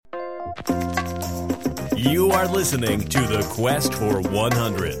You are listening to The Quest for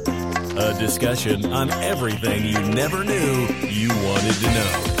 100, a discussion on everything you never knew you wanted to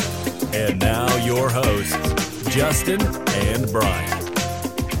know. And now your hosts, Justin and Brian.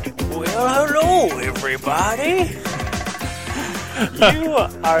 Well, hello, everybody. You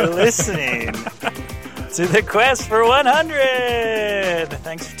are listening to The Quest for 100.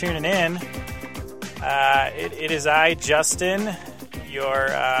 Thanks for tuning in. It is I, Justin, your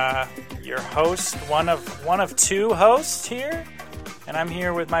host, one of two hosts here, and I'm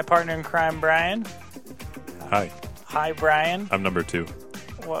here with my partner in crime, Brian. Hi. Hi, Brian. I'm number two.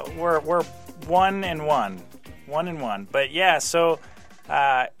 Well, we're one and one. But yeah, so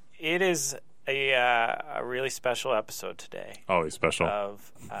it is a really special episode today. Always special. Of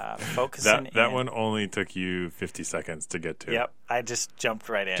focusing that one only took you 50 seconds to get to. Yep, I just jumped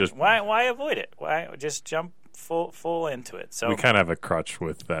right in. Why avoid it? Why just jump full into it? So we kind of have a crutch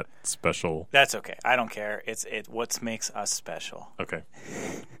with that special. That's okay. I don't care. It's what makes us special. Okay.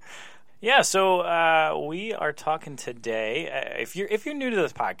 Yeah, so we are talking today. If you're new to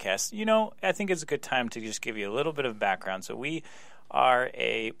this podcast, I think it's a good time to just give you a little bit of background. So we are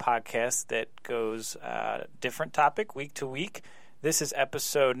a podcast that goes different topic week to week. This is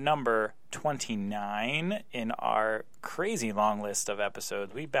episode number 29 in our crazy long list of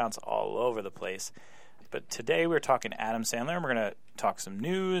episodes. We bounce all over the place. But today we're talking Adam Sandler, and we're going to talk some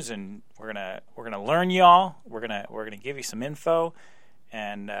news, and we're going to learn y'all. We're going to give you some info.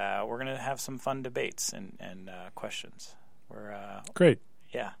 And we're going to have some fun debates and questions. We're great.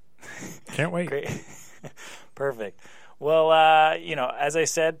 Yeah. Can't wait. Great. Perfect. Well, as I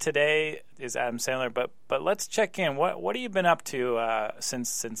said, today is Adam Sandler, but let's check in. What have you been up to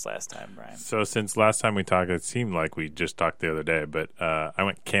since last time, Brian? So since last time we talked, it seemed like we just talked the other day, but I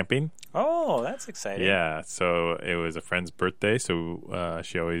went camping. Oh, that's exciting. Yeah, so it was a friend's birthday, so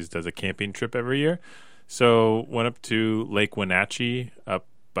she always does a camping trip every year. So went up to Lake Wenatchee up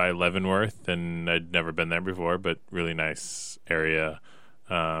by Leavenworth, and I'd never been there before, but really nice area.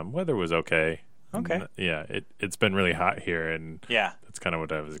 Weather was okay. Okay. Yeah, it's been really hot here, and yeah, that's kind of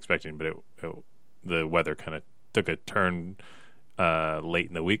what I was expecting, but the weather kind of took a turn late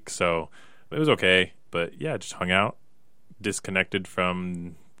in the week, so it was okay. But yeah, just hung out, disconnected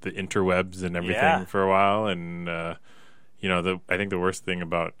from the interwebs and everything for a while, and I think the worst thing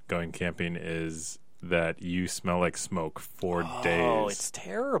about going camping is that you smell like smoke for days. Oh, it's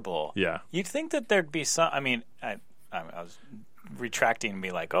terrible. Yeah. You'd think that there'd be some. I mean, I was retracting and be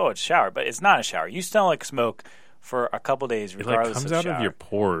like, oh, it's a shower, but it's not a shower. You smell like smoke for a couple days, regardless of It comes out shower. of your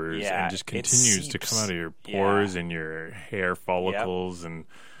pores and just continues to seeps. come out of your pores and your hair follicles, and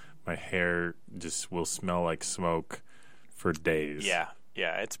my hair just will smell like smoke for days. Yeah,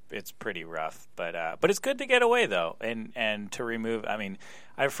 it's pretty rough, but it's good to get away though, and to remove. I mean,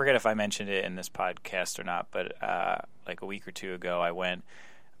 I forget if I mentioned it in this podcast or not, but like a week or two ago, I went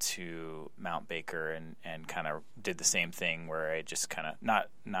to Mount Baker and kind of did the same thing where I just kind of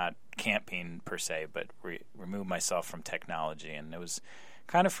not camping per se, but remove myself from technology, and it was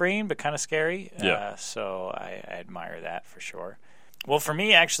kind of freeing but kind of scary. Yeah. So I admire that for sure. Well, for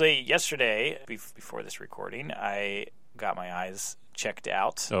me, actually, yesterday before this recording, I got my eyes checked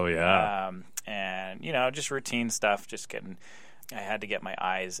out. Oh yeah. And just routine stuff. I had to get my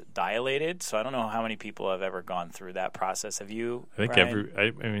eyes dilated. So I don't know how many people have ever gone through that process. Have you? I think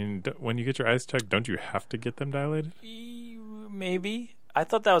Brian? when you get your eyes checked, don't you have to get them dilated? Maybe. I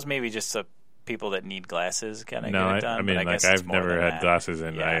thought that was maybe just people that need glasses kind of get it done. I guess I've never had glasses,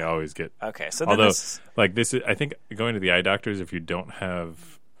 and I always get. Okay, so although this is, I think going to the eye doctors, if you don't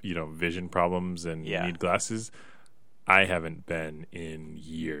have vision problems and you need glasses, I haven't been in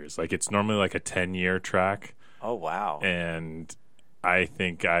years. Like it's normally like a 10-year track. Oh wow! And I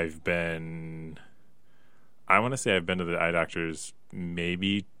think I want to say I've been to the eye doctors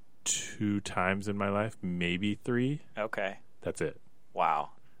maybe 2 times in my life, maybe 3. Okay, that's it.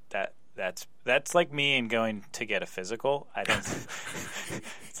 Wow, that's like me and going to get a physical. I don't.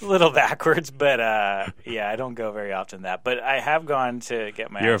 It's a little backwards, but I don't go very often. But I have gone to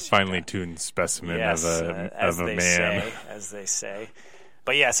get my. You're a finely tuned specimen of a man, as they say.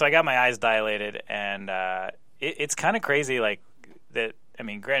 But yeah, so I got my eyes dilated, and it's kind of crazy, like that. I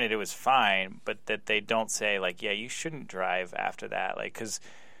mean, granted, it was fine, but that they don't say like, yeah, you shouldn't drive after that, like, because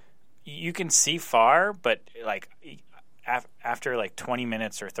you can see far, but like after like 20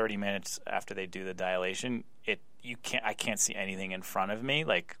 minutes or 30 minutes after they do the dilation, I can't see anything in front of me,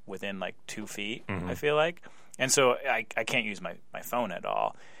 like within like 2 feet. Mm-hmm. I feel like, and so I can't use my phone at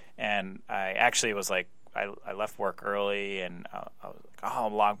all. And I actually was like, I left work early, and I was like, I'll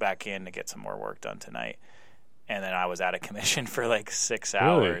log back in to get some more work done tonight. and then I was out of commission for like 6 Really?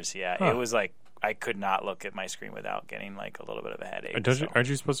 hours. Yeah, Huh. it was like I could not look at my screen without getting like a little bit of a headache. Aren't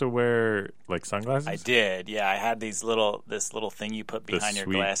you supposed to wear like sunglasses? I did, yeah. I had this little thing you put behind your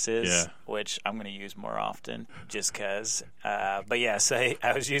sweet- glasses, yeah. which I'm going to use more often, just because. But yeah, so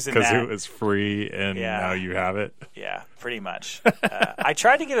I was using Because that. it was free, and Yeah. now you have it. Yeah, pretty much. I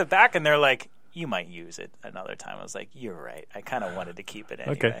tried to give it back, and they're like, "You might use it another time." I was like, "You're right." I kind of wanted to keep it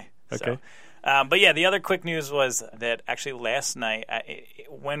anyway. Okay. But yeah, the other quick news was that actually last night,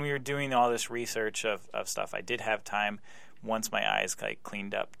 when we were doing all this research of stuff, I did have time once my eyes like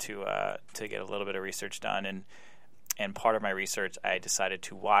cleaned up to get a little bit of research done, and part of my research, I decided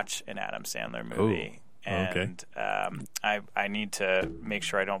to watch an Adam Sandler movie. Ooh. Okay. And I need to make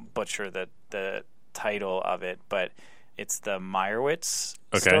sure I don't butcher the title of it, but it's the Meyerowitz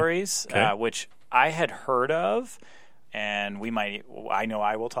stories, Okay. which I had heard of, and I know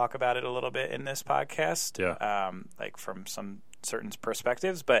I will talk about it a little bit in this podcast, like from some certain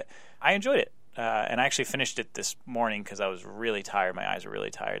perspectives, but I enjoyed it. And I actually finished it this morning because I was really tired. My eyes were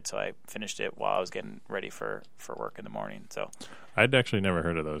really tired, so I finished it while I was getting ready for work in the morning. So, I'd actually never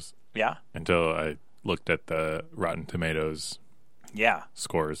heard of those yeah, until I looked at the Rotten Tomatoes yeah,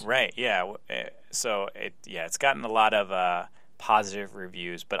 scores. right, yeah. So it's gotten a lot of positive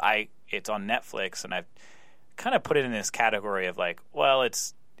reviews, but it's on Netflix, and I've kind of put it in this category of like, well,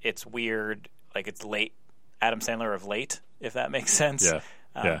 it's weird, like it's late Adam Sandler of late, if that makes sense. Yeah,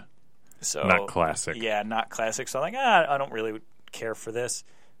 yeah. So Not classic. Yeah, not classic. So I'm like, I don't really care for this,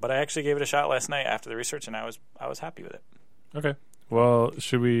 but I actually gave it a shot last night after the research, and I was happy with it. Okay. Well,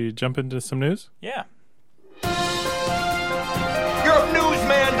 should we jump into some news? Yeah. You're a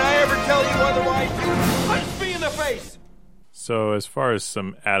newsman. Did I ever tell you otherwise? Punch me in the face. So, as far as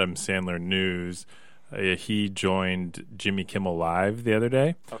some Adam Sandler news, he joined Jimmy Kimmel Live the other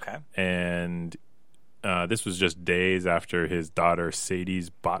day. Okay. And this was just days after his daughter Sadie's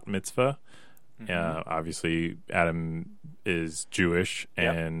bat mitzvah. Obviously, Adam is Jewish,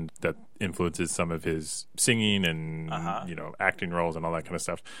 and that influences some of his singing and acting roles and all that kind of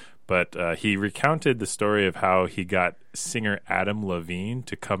stuff. But he recounted the story of how he got singer Adam Levine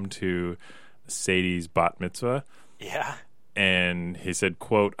to come to Sadie's bat mitzvah. Yeah. And he said,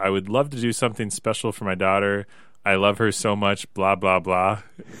 quote, "I would love to do something special for my daughter. I love her so much, blah, blah, blah."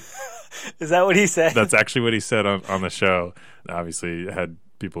 Is that what he said? That's actually what he said on the show. Obviously, it had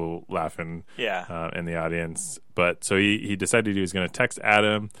people laughing in the audience. But so he decided he was going to text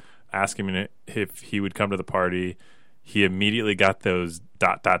Adam, ask him if he would come to the party. He immediately got those ...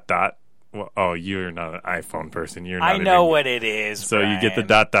 Well, oh, you're not an iPhone person. You're not. I know what it is. So Brian. you get the ...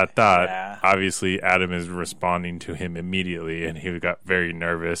 Yeah. Obviously, Adam is responding to him immediately, and he got very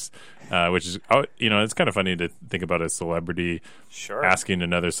nervous, which is, it's kind of funny to think about a celebrity asking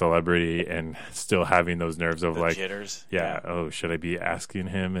another celebrity and still having those nerves of the jitters. Yeah, oh, should I be asking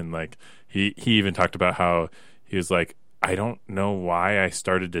him? And like he even talked about how he was like, I don't know why I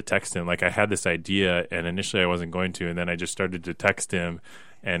started to text him. Like I had this idea, and initially I wasn't going to, and then I just started to text him.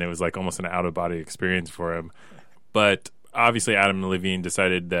 And it was like almost an out-of-body experience for him. But obviously Adam Levine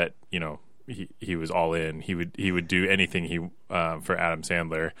decided that, he was all in. He would do anything for Adam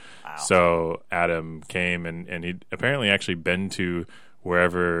Sandler. Wow. So Adam came, and he'd apparently actually been to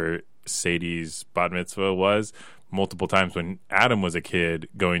wherever Sadie's bat mitzvah was multiple times when Adam was a kid,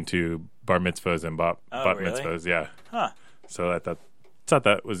 going to bar mitzvahs and bat really? mitzvahs. Yeah. Huh. So I thought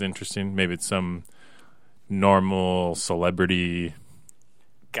that was interesting. Maybe it's some normal celebrity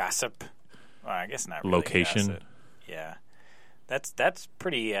Gossip. Well, I guess not really location. gossip. Yeah. That's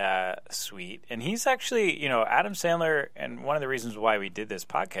pretty sweet. And he's actually, Adam Sandler, and one of the reasons why we did this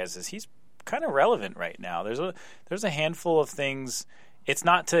podcast is he's kind of relevant right now. There's a handful of things. It's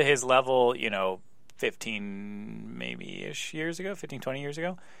not to his level, 15 maybe-ish years ago, 15, 20 years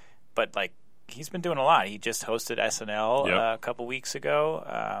ago. But, like, he's been doing a lot. He just hosted SNL a couple weeks ago.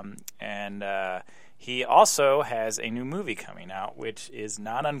 And he also has a new movie coming out, which is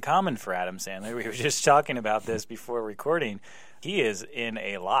not uncommon for Adam Sandler. We were just talking about this before recording. He is in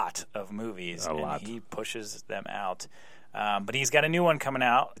a lot of movies, and he pushes them out. But he's got a new one coming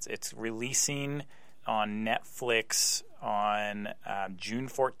out. It's releasing on Netflix on June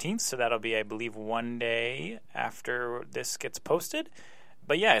 14th, so that'll be, I believe, one day after this gets posted.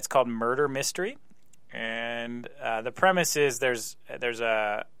 But yeah, it's called Murder Mystery, and the premise is there's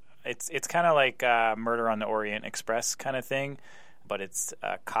a it's kind of like Murder on the Orient Express kind of thing, but it's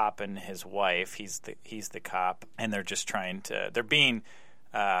a cop and his wife. He's the cop, and they're being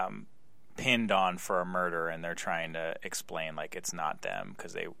pinned on for a murder, and they're trying to explain like it's not them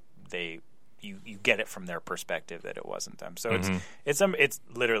because they you get it from their perspective that it wasn't them. So it's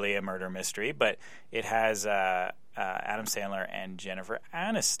literally a murder mystery, but it has Adam Sandler and Jennifer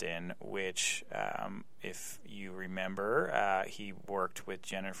Aniston, which if you remember, he worked with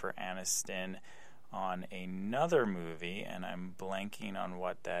Jennifer Aniston on another movie, and I'm blanking on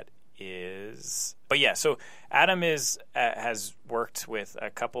what that is. But yeah, so Adam has worked with a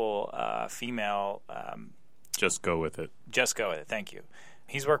couple female. Just go with it. Just go with it. Thank you.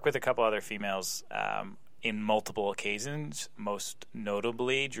 He's worked with a couple other females in multiple occasions, most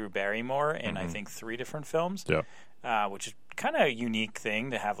notably Drew Barrymore in I think 3 different films. Yeah. Which is kind of a unique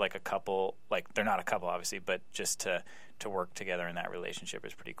thing to have like a couple, like they're not a couple obviously, but just to work together in that relationship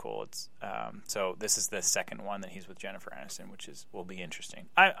is pretty cool. It's so this is the second one that he's with Jennifer Aniston, which will be interesting.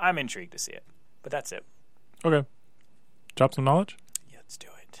 I'm intrigued to see it, but that's it. Okay. Drop some knowledge? Yeah, let's do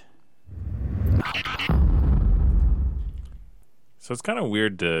it. So it's kind of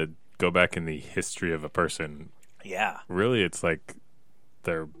weird to go back in the history of a person. Yeah. Really, it's like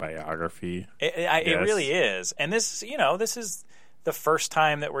their biography. It really is. And this is the first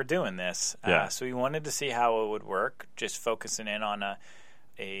time that we're doing this. Yeah. So we wanted to see how it would work, just focusing in on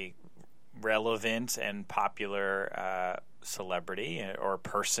a relevant and popular celebrity or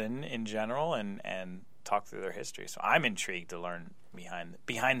person in general and talk through their history. So I'm intrigued to learn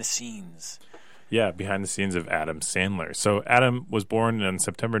behind the scenes. Yeah, behind the scenes of Adam Sandler. So Adam was born on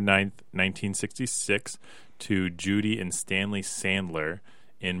September 9th, 1966 to Judy and Stanley Sandler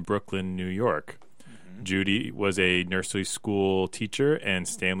in Brooklyn, New York. Judy was a nursery school teacher and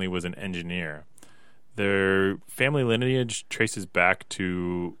Stanley was an engineer. Their family lineage traces back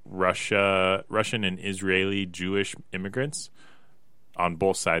to Russian and Israeli Jewish immigrants on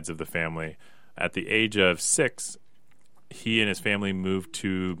both sides of the family. At the age of 6, he and his family moved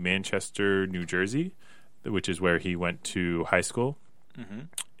to Manchester, New Jersey, which is where he went to high school.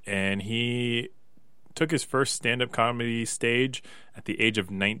 And he took his first stand-up comedy stage at the age of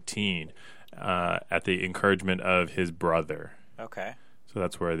 19 at the encouragement of his brother. Okay. So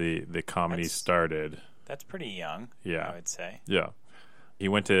that's where the comedy started. That's pretty young, Yeah. I would say. Yeah. He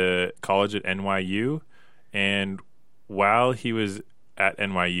went to college at NYU, and while he was at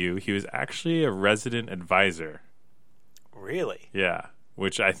NYU, he was actually a resident advisor. Really? Yeah,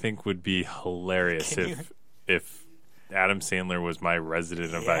 which I think would be hilarious if Adam Sandler was my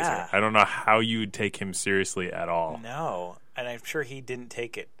resident advisor. I don't know how you would take him seriously at all. No, and I'm sure he didn't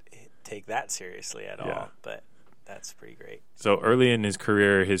take that seriously at all, but that's pretty great. So early in his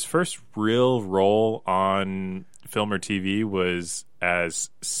career, his first real role on film or TV was as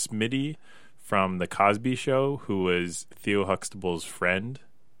Smitty from The Cosby Show, who was Theo Huxtable's friend.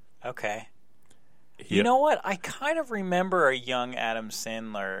 Okay. You know what? I kind of remember a young Adam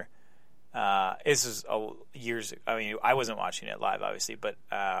Sandler. This is years. I mean, I wasn't watching it live, obviously, but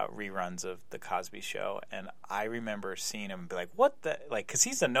reruns of The Cosby Show, and I remember seeing him and be like, "What the?" Like, because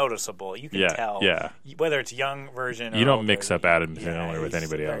he's a noticeable. You can tell. Yeah. Whether it's young version. You or don't older, mix up Adam Sandler with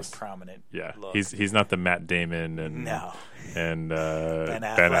anybody very else. Prominent. Yeah. Look. He's not the Matt Damon and Ben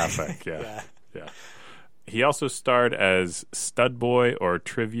Affleck. Yeah. He also starred as Stud Boy or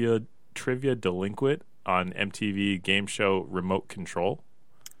Trivia Delinquent on MTV game show Remote Control.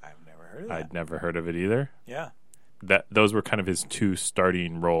 I've never heard of that. I'd never heard of it either. Yeah. Those were kind of his 2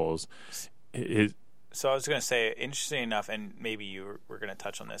 starting roles. So I was going to say, interesting enough, and maybe you were going to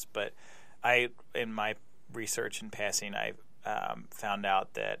touch on this, but in my research and passing, I found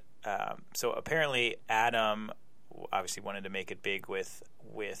out that so apparently Adam obviously wanted to make it big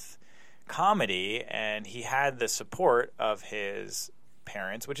with comedy, and he had the support of his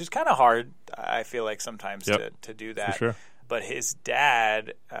parents, which is kind of hard, I feel like, sometimes to do that. For sure. But his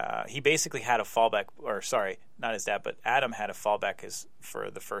dad, he basically had a fallback, or sorry, not his dad, but Adam had a fallback for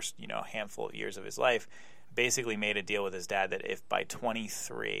the first handful of years of his life. Basically made a deal with his dad that if by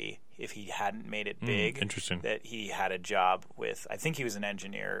 23, if he hadn't made it big, interesting, that he had a job with, I think he was an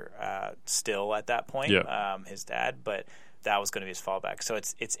engineer still at that point, his dad, but that was going to be his fallback. So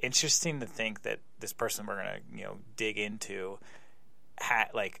it's interesting to think that this person we're going to dig into,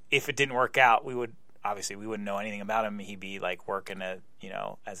 like, if it didn't work out, we wouldn't know anything about him. He'd be like working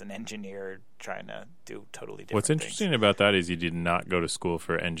as an engineer, trying to do totally different What's interesting things. about that is he did not go to school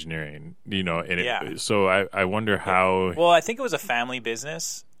for engineering, so I wonder how. Well, I think it was a family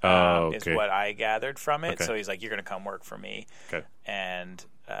business. Okay. Is what I gathered from it. Okay. So he's like, "You're going to come work for me." Okay. And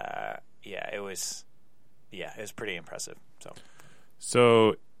it was pretty impressive.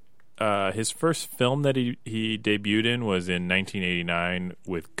 So his first film that he debuted in was in 1989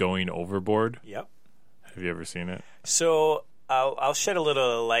 with Going Overboard. Yep. Have you ever seen it? So I'll shed a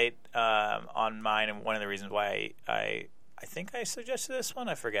little light on mine, and one of the reasons why I I think I suggested this one.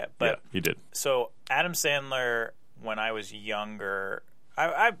 I forget. But yeah, you did. So Adam Sandler, when I was younger,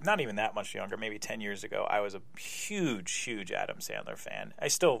 I'm not even that much younger, maybe 10 years ago, I was a huge Adam Sandler fan. I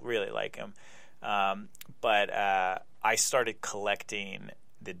still really like him. But I started collecting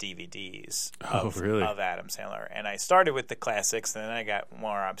the DVDs of Adam Sandler. And I started with the classics, and then I got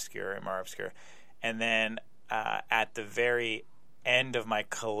more obscure and more obscure. And then at the very end of my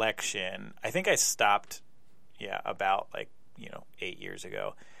collection, I think I stopped, about 8 years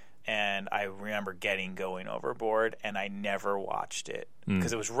ago. And I remember going overboard, and I never watched it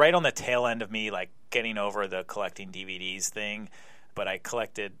because it was right on the tail end of me getting over the collecting DVDs thing. But I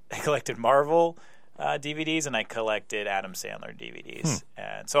collected Marvel DVDs, and I collected Adam Sandler DVDs.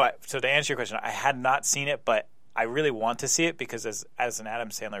 And so to answer your question, I had not seen it, but I really want to see it because as an Adam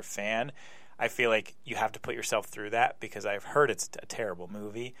Sandler fan, I feel like you have to put yourself through that because I've heard it's a terrible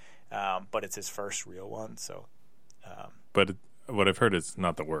movie, but it's his first real one. So, but what I've heard is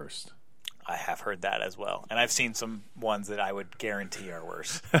not the worst. I have heard that as well, and I've seen some ones that I would guarantee are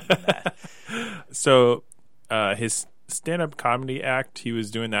worse than that. So, his stand-up comedy act, he was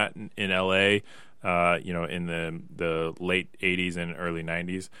doing that in L.A., in the late 80s and early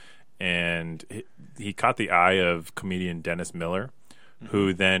 90s. And he caught the eye of comedian Dennis Miller,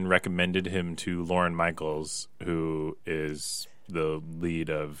 who then recommended him to Lorne Michaels, who is the lead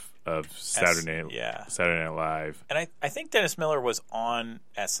of Saturday Night Live. And I think Dennis Miller was on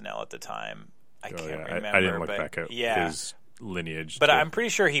SNL at the time. I can't remember. I didn't look back at his lineage. But I'm pretty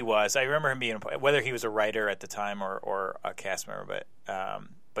sure he was. I remember him being, whether he was a writer at the time or a cast member.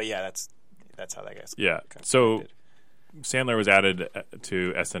 But yeah, that's how that goes. Yeah. So Sandler was added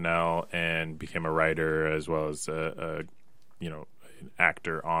to SNL and became a writer as well as an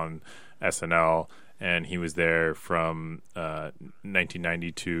actor on SNL, and he was there from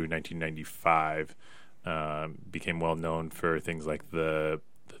 1990 to 1995. Became well known for things like the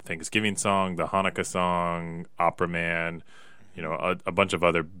Thanksgiving song, the Hanukkah song, Opera Man, a bunch of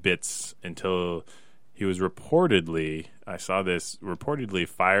other bits until he was reportedly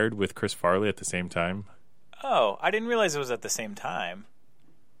fired with Chris Farley at the same time. Oh, I didn't realize it was at the same time,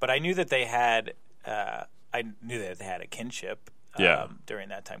 but I knew that they had. I knew that they had a kinship during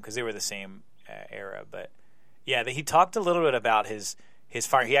that time because they were the same era. But yeah, he talked a little bit about his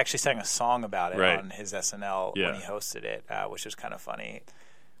fire. He actually sang a song about it on his SNL when he hosted it, which was kind of funny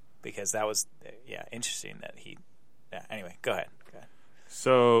because that was interesting that he. Yeah, anyway, go ahead.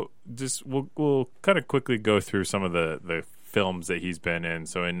 So just we'll kind of quickly go through some of the films that he's been in.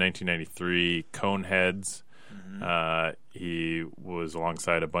 So in 1993, Coneheads. He was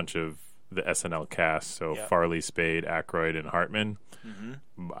alongside a bunch of the SNL cast, so Farley, Spade, Aykroyd, and Hartman.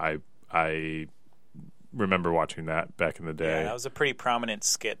 I remember watching that back in the day. Yeah, that was a pretty prominent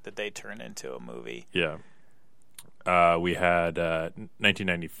skit that they turned into a movie. Yeah. We had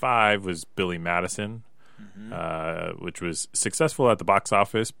 1995 was Billy Madison, which was successful at the box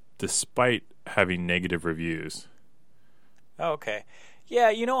office despite having negative reviews. Oh, okay.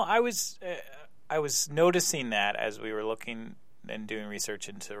 Yeah, I was noticing that as we were looking and doing research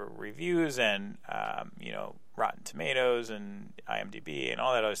into reviews and Rotten Tomatoes and IMDb and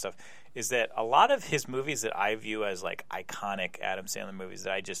all that other stuff, is that a lot of his movies that I view as iconic Adam Sandler movies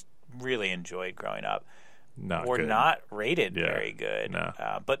that I just really enjoyed growing up were not rated very good. No.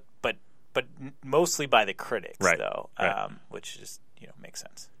 But mostly by the critics, though, right. Which just makes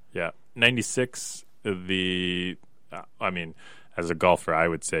sense. Yeah, 96. As a golfer, I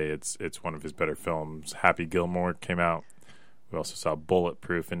would say it's one of his better films. Happy Gilmore came out. We also saw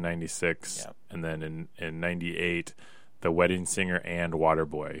Bulletproof in 96. Yep. And then in 98, The Wedding Singer and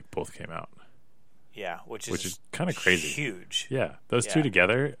Waterboy both came out. Yeah, which is kind of crazy. Huge. Yeah, those two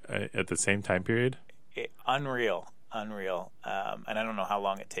together at the same time period. Unreal. And I don't know how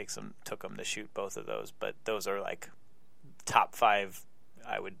long it took them to shoot both of those, but those are top 5,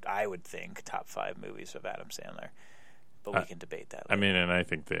 I would think, top 5 movies of Adam Sandler. But we can debate that later. And I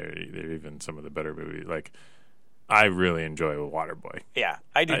think they're even some of the better movies. I really enjoy Waterboy. Yeah,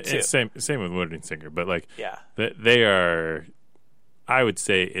 I do too. Same with Wedding Singer, but they are, I would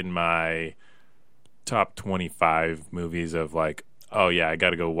say, in my top 25 movies of I got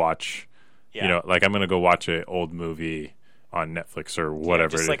to go watch. I'm going to go watch an old movie on Netflix or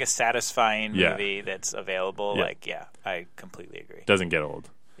whatever. Just a satisfying movie that's available. Yeah. I completely agree. Doesn't get old.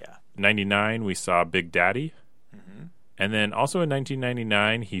 Yeah. 99, we saw Big Daddy. And then also in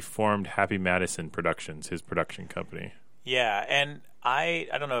 1999, he formed Happy Madison Productions, his production company. Yeah, and I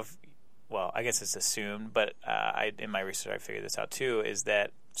don't know if, I guess it's assumed, but in my research I figured this out too, is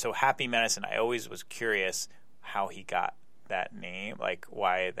that, so Happy Madison, I always was curious how he got that name, like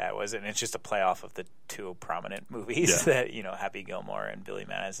why that was, and it's just a playoff of the two prominent movies that Happy Gilmore and Billy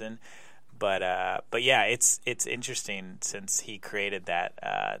Madison. But yeah, it's interesting since he created that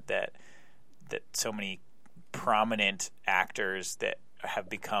that so many prominent actors that have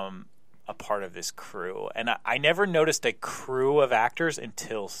become a part of this crew. And I never noticed a crew of actors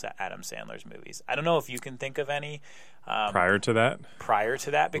until Adam Sandler's movies. I don't know if you can think of any prior to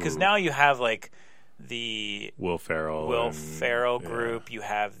that, because now you have like the Will Ferrell group. You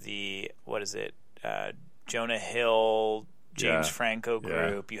have the Jonah Hill, James Franco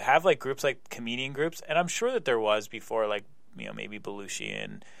group. You have like groups like comedian groups, and I'm sure that there was before, like maybe Belushi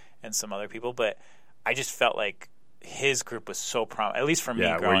and some other people, but I just felt like his group was so prominent, at least for me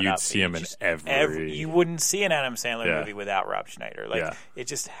growing up. Yeah, where you'd see him in every... You wouldn't see an Adam Sandler movie without Rob Schneider. Like, it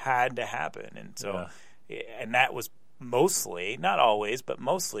just had to happen. And so, and that was mostly, not always, but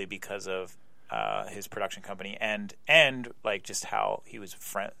mostly because of his production company and like just how he was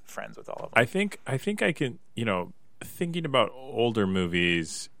friends with all of them. I think I can, thinking about older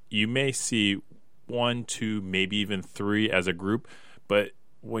movies, you may see 1, 2, maybe even 3 as a group, but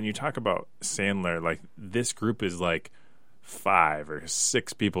when you talk about Sandler, like this group is like 5 or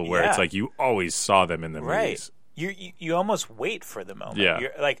 6 people where it's like you always saw them in the movies. You almost wait for the moment. Yeah.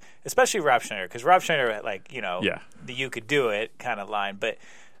 You're, like, especially Rob Schneider, because Rob Schneider, like, the "you could do it" kind of line, but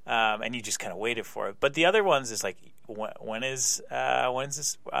and you just kind of waited for it. But the other ones is like, when is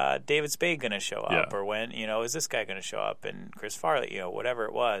this David Spade going to show up, or when is this guy going to show up, and Chris Farley, whatever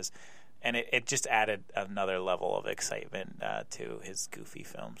it was. And it just added another level of excitement to his goofy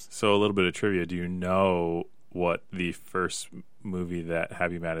films. So a little bit of trivia. Do you know what the first movie that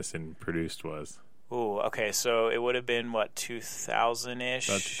Happy Madison produced was? Ooh, okay. So it would have been, 2000-ish?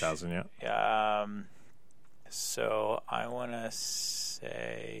 About 2000, yeah. So I want to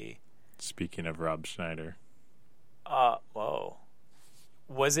say... Speaking of Rob Schneider. Whoa.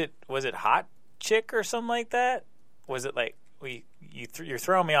 Was it Hot Chick or something like that? Was it like... You're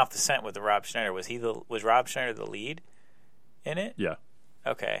throwing me off the scent with the Rob Schneider. Was Rob Schneider the lead in it? Yeah.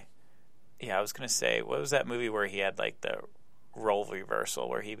 Okay. Yeah, I was gonna say, what was that movie where he had like the role reversal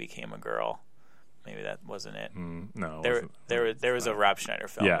where he became a girl? Maybe that wasn't it. No, there was a Rob Schneider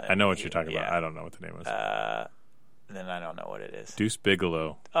film. Yeah, I know what you're talking about. I don't know what the name is. Then I don't know what it is. Deuce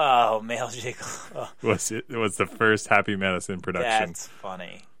Bigalow. Oh, Male Gigolo. It was the first Happy Madison production. That's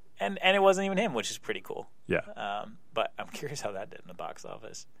funny. And it wasn't even him, which is pretty cool. Yeah. But I'm curious how that did in the box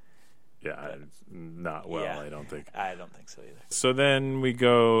office. Yeah, not well, I don't think. I don't think so either. So then we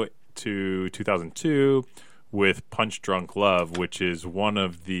go to 2002 with Punch Drunk Love, which is one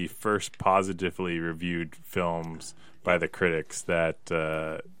of the first positively reviewed films by the critics that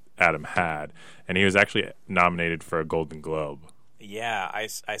Adam had. And he was actually nominated for a Golden Globe. Yeah, I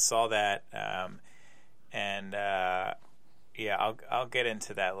saw that. I'll get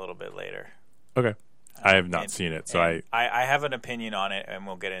into that a little bit later. Okay. I have not seen it, so I have an opinion on it, and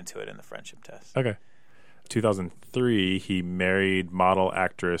we'll get into it in the friendship test. Okay. 2003, he married model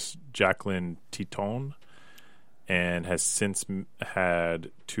actress Jacqueline Titone and has since had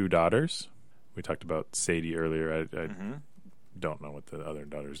 2 daughters. We talked about Sadie earlier. I don't know what the other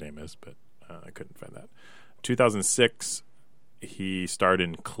daughter's name is, but I couldn't find that. 2006, he starred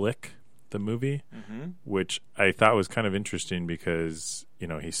in Click, the movie, which I thought was kind of interesting because,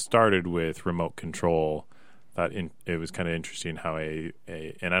 he started with Remote Control. Thought it was kind of interesting how and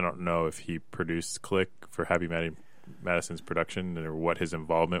I don't know if he produced Click for Happy Madison's production or what his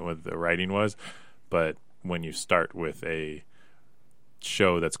involvement with the writing was, but when you start with a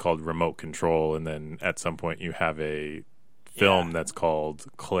show that's called Remote Control and then at some point you have a film that's called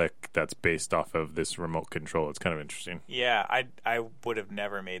Click that's based off of this remote control, it's kind of interesting. Yeah, I would have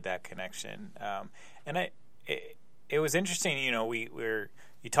never made that connection. And it was interesting,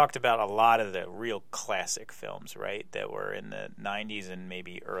 you talked about a lot of the real classic films, right, that were in the 90s and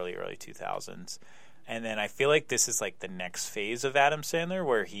maybe early 2000s. And then I feel like this is like the next phase of Adam Sandler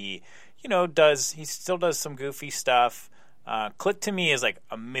where he still does some goofy stuff. Click to me is like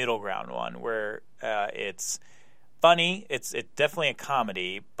a middle ground one where it's funny. It's definitely a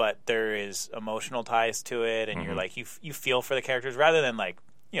comedy, but there is emotional ties to it, and you're like you feel for the characters rather than like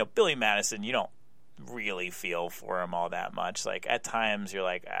Billy Madison. You don't really feel for him all that much. Like at times you're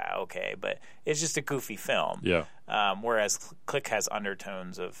like okay, but it's just a goofy film. Yeah. Whereas Click has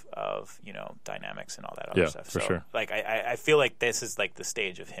undertones of dynamics and all that other stuff. For sure. Like I feel like this is like the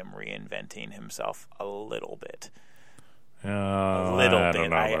stage of him reinventing himself a little bit. I don't know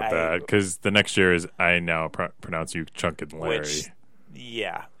about that because the next year is I now pronounce you Chunkin' Larry. Which,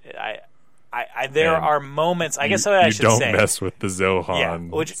 yeah, there are moments. I guess what I should say. You don't mess with the Zohan.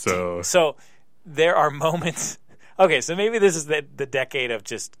 Yeah, so there are moments. Okay, so maybe this is the decade of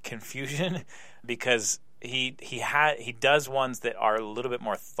just confusion because he does ones that are a little bit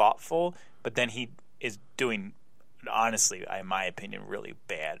more thoughtful, but then he is doing, honestly, in my opinion, really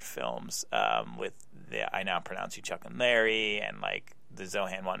bad films with the I Now Pronounce You Chuck and Larry and like the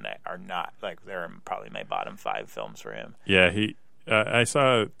Zohan one that are not like they're probably my bottom 5 films for him. Yeah, I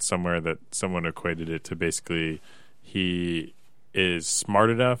saw somewhere that someone equated it to basically he is smart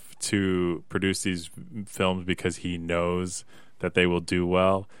enough to produce these films because he knows that they will do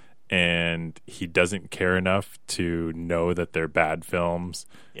well, and he doesn't care enough to know that they're bad films,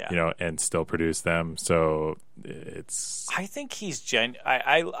 and still produce them. So it's. I think he's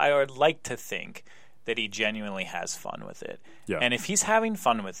I would like to think that he genuinely has fun with it. Yeah. And if he's having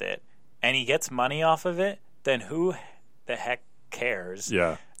fun with it and he gets money off of it, then who the heck cares?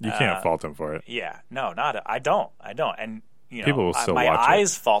 Yeah, you can't fault him for it. Yeah, no, I don't. And people will still my watch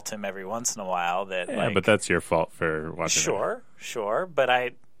eyes fault him every once in a while. But that's your fault for watching. Sure, but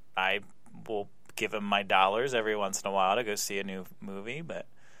I will give him my dollars every once in a while to go see a new movie. But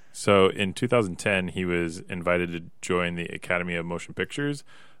so in 2010, he was invited to join the Academy of Motion Pictures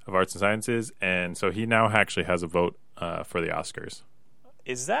of Arts and Sciences, and so he now actually has a vote for the Oscars.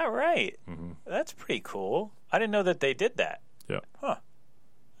 Is that right? Mm-hmm. That's pretty cool. I didn't know that they did that. Yeah. Huh.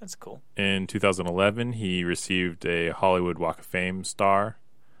 That's cool. In 2011, he received a Hollywood Walk of Fame star.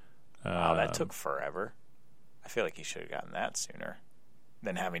 Wow, that took forever. I feel like he should have gotten that sooner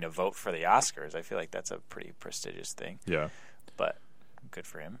than having to vote for the Oscars. I feel like that's a pretty prestigious thing. Yeah. But good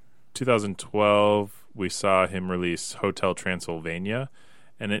for him. 2012, we saw him release Hotel Transylvania.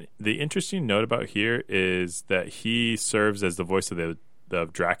 And the interesting note about here is that he serves as the voice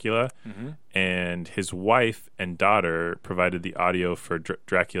of Dracula, and his wife and daughter provided the audio for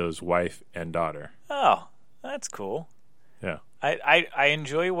Dracula's wife and daughter. Oh, that's cool. Yeah, I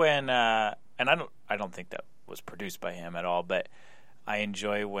enjoy when, and I don't think that was produced by him at all, but I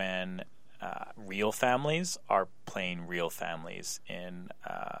enjoy when real families are playing real families in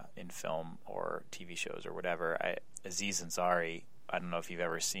film or TV shows or whatever. Aziz Ansari, I don't know if you've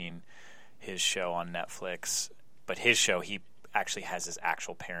ever seen his show on Netflix, but his show, he actually has his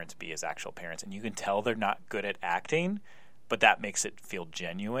actual parents be his actual parents, and you can tell they're not good at acting, but that makes it feel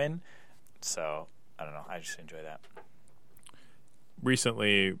genuine. So I don't know, I just enjoy that.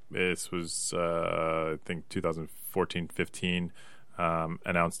 Recently, this was I think 2014-15,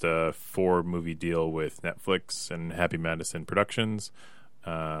 announced a 4-movie deal with Netflix and Happy Madison Productions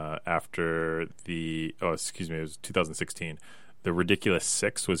after it was 2016. The Ridiculous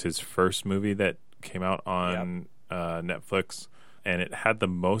Six was his first movie that came out on Netflix, and it had the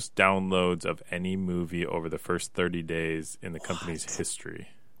most downloads of any movie over the first 30 days in the company's history.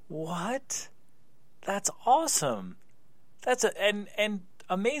 What? That's awesome. That's and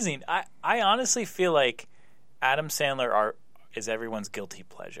amazing. I honestly feel like Adam Sandler is everyone's guilty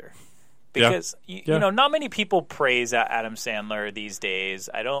pleasure because you know, not many people praise Adam Sandler these days.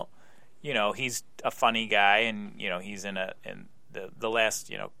 I don't. He's a funny guy, and he's in the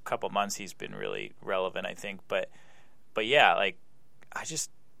last couple months he's been really relevant, I think. But yeah, like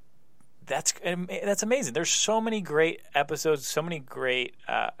that's amazing. There's so many great episodes, so many great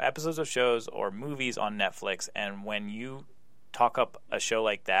episodes of shows or movies on Netflix, and when you talk up a show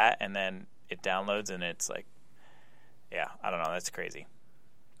like that and then it downloads and it's like, I don't know, that's crazy.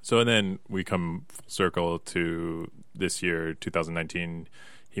 So and then we come full circle to this year, 2019.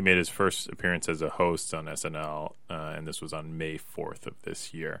 He made his first appearance as a host on SNL, and this was on May 4th of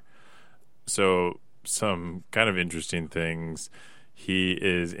this year. So some kind of interesting things. He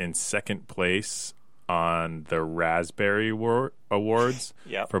is in second place on the Raspberry Awards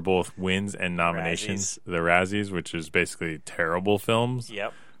for both wins and nominations. Razzies. The Razzies, which is basically terrible films.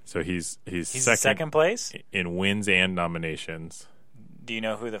 Yep. So he's second place in wins and nominations. Do you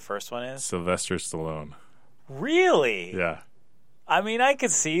know who the first one is? Sylvester Stallone. Really? Yeah. I mean, I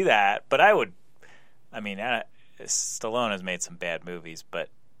could see that, but Stallone has made some bad movies, but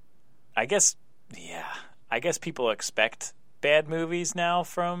I guess people expect bad movies now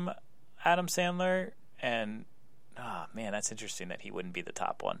from Adam Sandler, and that's interesting that he wouldn't be the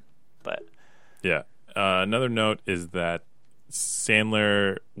top one. But yeah, another note is that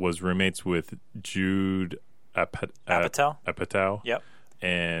Sandler was roommates with Jude Apatow. Yep.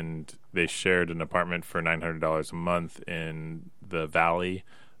 And they shared an apartment for $900 a month in the Valley,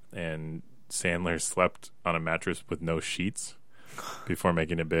 and Sandler slept on a mattress with no sheets before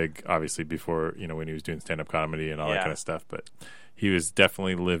making it big, obviously before, when he was doing stand-up comedy and all that kind of stuff. But he was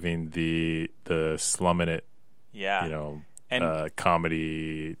definitely living the slumming it,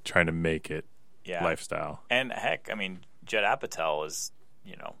 comedy, trying to make it lifestyle. And heck, Judd Apatow is,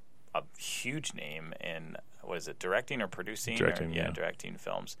 a huge name in what is it, directing or producing? Directing, directing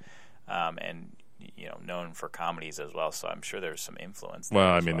films, and known for comedies as well. So I'm sure there's some influence there.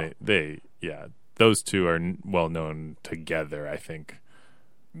 Well, I as mean, well. they those two are well known together, I think.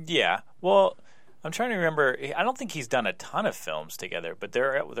 Yeah. Well, I'm trying to remember. I don't think he's done a ton of films together, but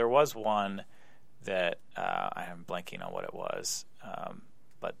there was one that I'm blanking on what it was,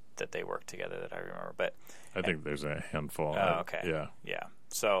 but that they worked together that I remember. But I think there's a handful. Oh, okay. Yeah.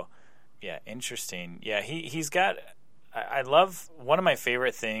 So, yeah, interesting. Yeah, he's got. I love one of my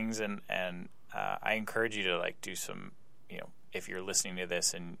favorite things, and I encourage you to like do some. If you're listening to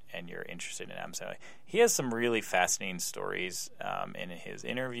this and you're interested in Adam Sandler, he has some really fascinating stories in his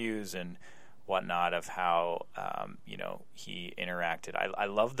interviews and whatnot of how he interacted. I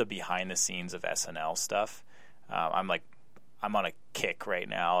love the behind the scenes of SNL stuff. I'm on a kick right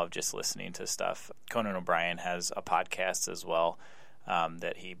now of just listening to stuff. Conan O'Brien has a podcast as well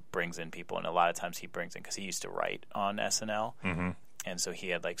that he brings in people, and a lot of times he brings in because he used to write on SNL. Mm-hmm. And so he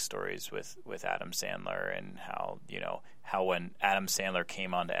had like stories with Adam Sandler and how when Adam Sandler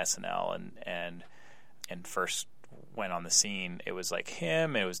came onto SNL and first went on the scene, it was like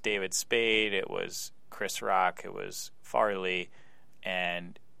him, it was David Spade, it was Chris Rock, it was Farley,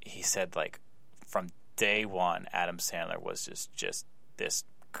 and he said like from day one, Adam Sandler was just this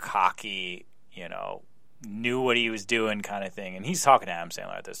cocky, knew what he was doing kind of thing. And he's talking to Adam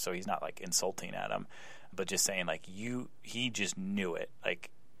Sandler at this, so he's not like insulting Adam, but just saying like he just knew it, like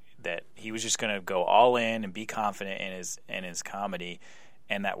that he was just going to go all in and be confident in his comedy,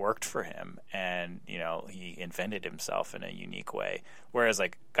 and that worked for him. And he invented himself in a unique way. Whereas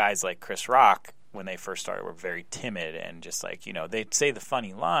like guys like Chris Rock, when they first started, were very timid and just like they'd say the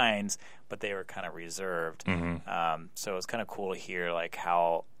funny lines, but they were kind of reserved. Mm-hmm. So it's kind of cool to hear like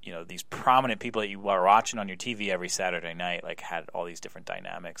how these prominent people that you are watching on your TV every Saturday night like had all these different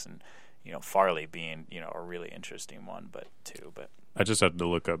dynamics, and Farley being a really interesting one, but I just had to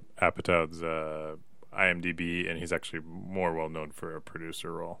look up Apatow's IMDb, and he's actually more well known for a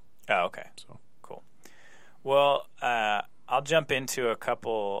producer role. Oh, okay. So cool. Well, I'll jump into a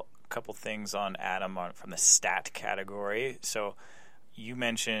couple things on Adam from the stat category. So you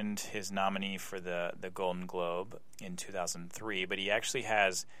mentioned his nominee for the Golden Globe in 2003, but he actually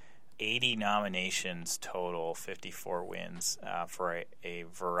has 80 nominations total, 54 wins for a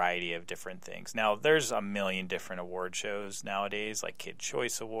variety of different things. Now, there's a million different award shows nowadays, like Kid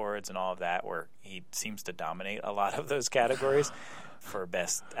Choice Awards and all of that, where he seems to dominate a lot of those categories for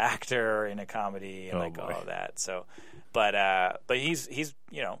Best Actor in a Comedy and all of that. So, but he's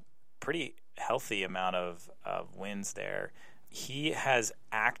pretty healthy amount of wins there. He has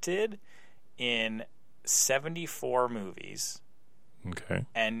acted in 74 movies. Okay.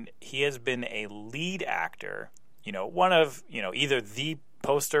 And he has been a lead actor, one of, either the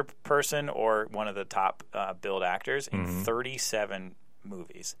poster person or one of the top billed actors in 37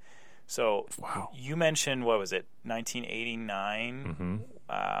 movies. So wow. You mentioned, what was it, 1989?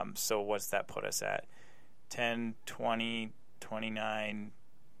 Mm-hmm. So what's that put us at? 10, 20, 29.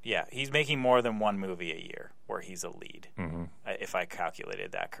 Yeah, he's making more than one movie a year where he's a lead, if I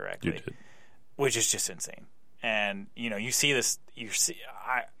calculated that correctly. You did. Which is just insane. And you see this.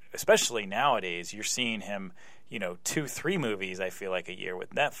 Especially nowadays, you're seeing him. 2-3 movies. I feel like a year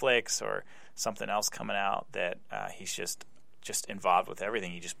with Netflix or something else coming out that he's just involved with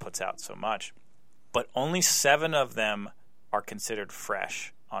everything. He just puts out so much. But only 7 of them are considered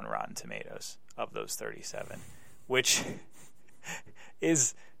fresh on Rotten Tomatoes of those 37, which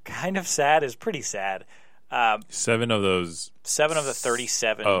is kind of sad. Is pretty sad. 7 of those. 7 of the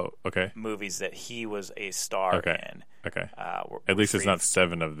 37 okay. movies that he was a star in. Okay. Were At least it's free. not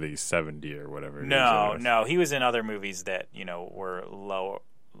 7 of the 70 or whatever. No. He was in other movies that were low,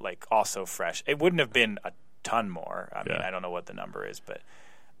 like also fresh. It wouldn't have been a ton more. I mean, I don't know what the number is,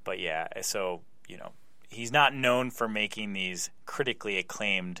 but yeah. So he's not known for making these critically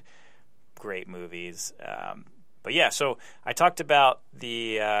acclaimed great movies. But yeah, so I talked about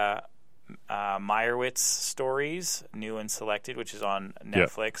the Meyerowitz Stories, New and Selected, which is on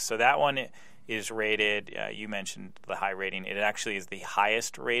Netflix. So that one is rated, you mentioned the high rating. It actually is the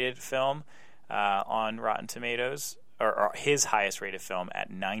highest rated film on Rotten Tomatoes, or his highest rated film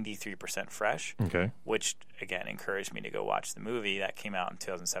at 93% fresh. Okay. Which, again, encouraged me to go watch the movie. That came out in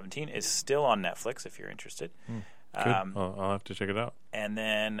 2017. It's still on Netflix if you're interested. Good. I'll have to check it out. And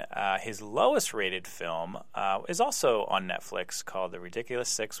then his lowest rated film is also on Netflix, called The Ridiculous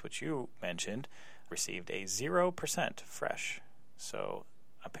Six, which you mentioned, received a 0% fresh. So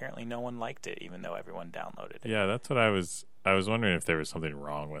apparently no one liked it, even though everyone downloaded it. Yeah, that's what I was wondering if there was something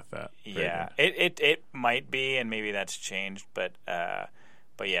wrong with that. Yeah, it might be, and maybe that's changed, but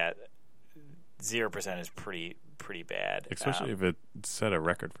yeah, 0% is pretty bad. Especially if it set a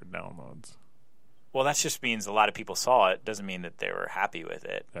record for downloads. Well, that just means a lot of people saw it. Doesn't mean that they were happy with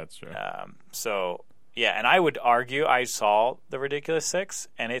it. That's true. So, yeah, and I would argue I saw The Ridiculous Six,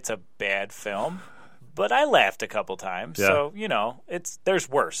 and it's a bad film, but I laughed a couple times. Yeah. So, there's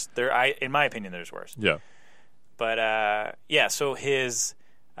worse. In my opinion, there's worse. Yeah. But, so his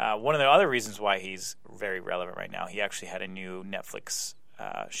one of the other reasons why he's very relevant right now, he actually had a new Netflix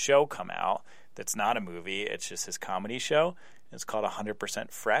show come out that's not a movie. It's just his comedy show. It's called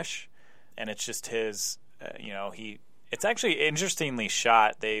 100% Fresh. And it's just his, it's actually interestingly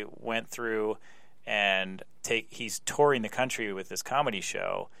shot. They went through and he's touring the country with this comedy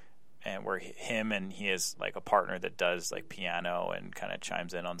show, and where he has like a partner that does like piano and kind of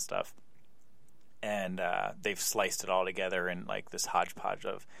chimes in on stuff. And they've sliced it all together in like this hodgepodge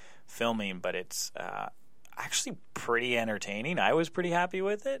of filming, but it's actually pretty entertaining. I was pretty happy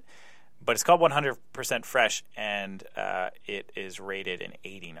with it. But it's called 100% Fresh, and it is rated an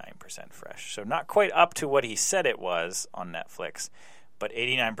 89% fresh. So not quite up to what he said it was on Netflix, but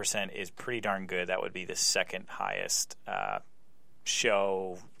 89% is pretty darn good. That would be the second highest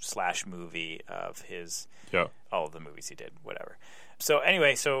show/movie of his, all of the movies he did, whatever. So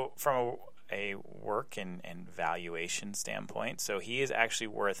anyway, from a work and valuation standpoint, so he is actually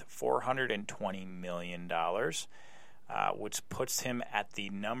worth $420 million. Which puts him at the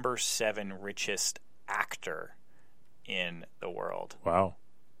number 7 richest actor in the world. Wow.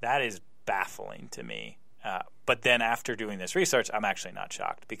 That is baffling to me. But then after doing this research, I'm actually not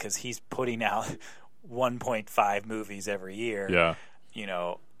shocked because he's putting out 1.5 movies every year. Yeah.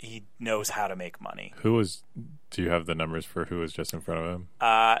 He knows how to make money. Do you have the numbers for who was just in front of him?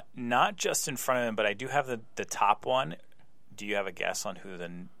 Not just in front of him, but I do have the top one. Do you have a guess on who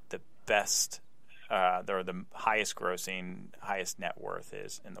the best... or the highest grossing, highest net worth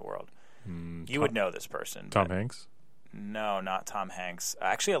is in the world? You would know this person. Tom Hanks? No, not Tom Hanks.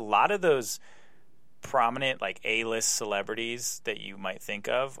 Actually, a lot of those prominent, like A-list celebrities that you might think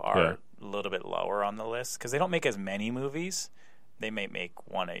of are a little bit lower on the list because they don't make as many movies. They may make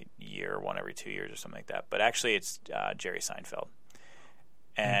one a year, one every 2 years or something like that. But actually, it's Jerry Seinfeld.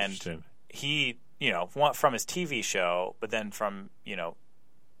 And he, from his TV show, but then from,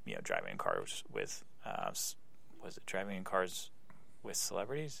 driving in cars with, was it driving in cars with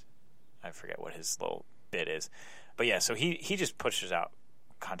celebrities? I forget what his little bit is. But yeah, so he just pushes out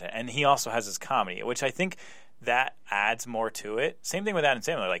content. And he also has his comedy, which I think that adds more to it. Same thing with Adam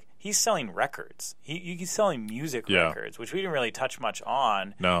Sandler. Like, he's selling records. He's selling music records, which we didn't really touch much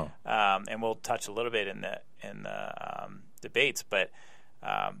on. No. And we'll touch a little bit in the debates, but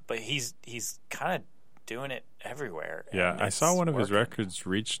he's kind of doing it everywhere. Yeah, I saw one of his records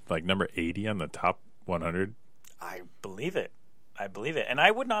reached like number 80 on the top 100. I believe it. And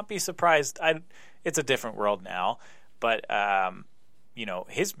I would not be surprised. It's a different world now, but he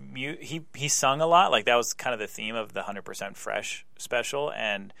sung a lot. Like, that was kind of the theme of the 100% Fresh special,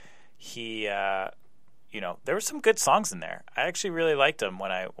 and he there were some good songs in there. I actually really liked them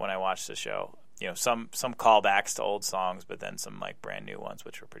when I watched the show. Some callbacks to old songs, but then some like brand new ones,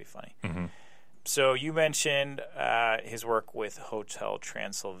 which were pretty funny. Mm-hmm. So you mentioned his work with Hotel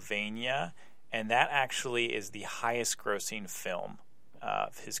Transylvania, and that actually is the highest grossing film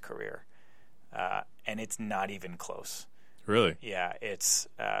of his career, and it's not even close. Really? Yeah, it's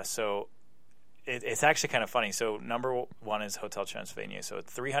it's actually kind of funny. So number one is Hotel Transylvania. So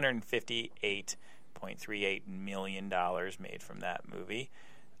 $358.38 million made from that movie.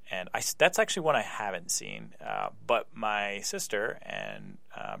 And that's actually one I haven't seen. But my sister and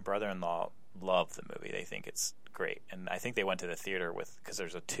brother-in-law love the movie. They think it's great. And I think they went to the theater because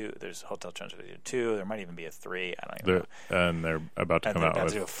there's there's Hotel Transylvania 2. There might even be a 3. I don't even know. And they're about to come out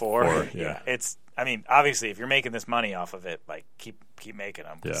with a 4. Yeah. Obviously, if you're making this money off of it, like, keep making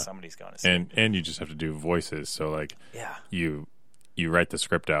them because somebody's going to see it. And you just have to do voices. So, like, you write the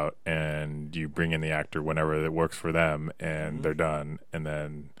script out and you bring in the actor whenever it works for them, and they're done. And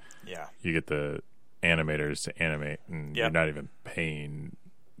then you get the animators to animate, and you're not even paying.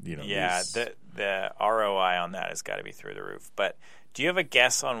 The ROI on that has got to be through the roof. But do you have a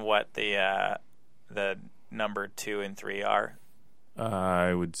guess on what the number 2 and 3 are?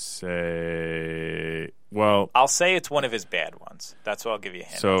 I would say, well, I'll say it's one of his bad ones. That's what I'll give you a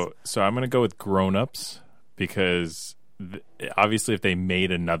hint. So I'm going to go with Grown Ups because obviously if they made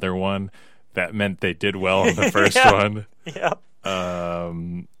another one, that meant they did well on the first one. Yeah.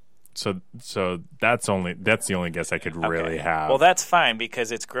 So that's the only guess I could really have. Well, that's fine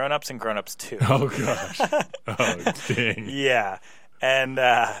because it's Grown Ups and Grown Ups 2. Oh gosh. Oh dang. Yeah. And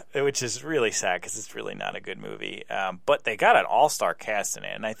which is really sad because it's really not a good movie. But they got an all-star cast in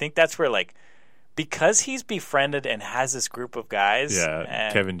it, and I think that's where, like, because he's befriended and has this group of guys. Yeah,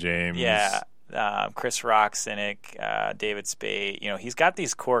 and, Kevin James. Yeah, Chris Rock, Cynic, David Spade. He's got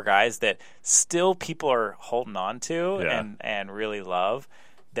these core guys that still people are holding on to and really love.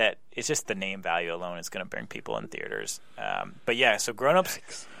 That it's just the name value alone is going to bring people in theaters. But yeah, so Grown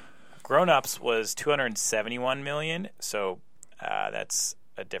Ups was $271 million. So that's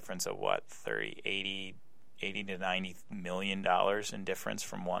a difference of what, 80 to $90 million in difference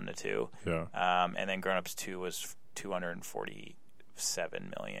from 1 to 2. Yeah. And then Grown Ups 2 was $247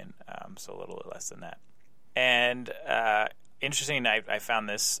 million, so a little less than that. And interesting, I found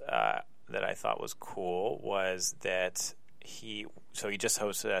this that I thought was cool was that he just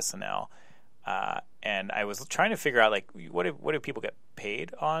hosted SNL, and I was trying to figure out what do people get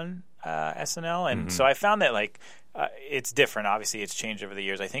paid on SNL, and so I found that it's different. Obviously, it's changed over the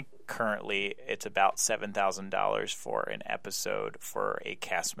years. I think currently it's about $7,000 for an episode for a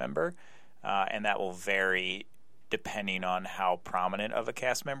cast member, and that will vary depending on how prominent of a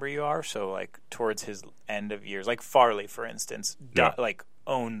cast member you are. So, towards his end of years, like Farley, for instance,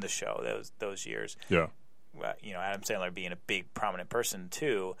 owned the show those years. Yeah. Adam Sandler being a big prominent person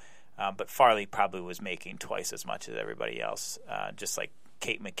too, but Farley probably was making twice as much as everybody else. Just like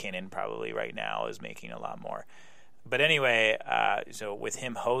Kate McKinnon probably right now is making a lot more. But anyway, so with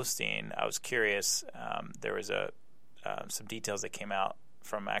him hosting, I was curious. There was some details that came out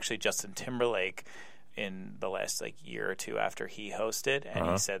from actually Justin Timberlake in the last year or two after he hosted, and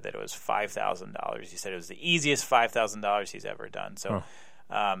he said that it was $5,000. He said it was the easiest $5,000 he's ever done. So.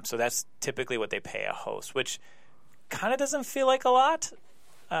 So that's typically what they pay a host, which kind of doesn't feel like a lot,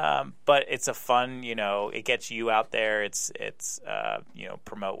 but it's a fun, it gets you out there. It's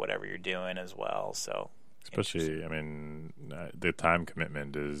promote whatever you're doing as well. So especially, the time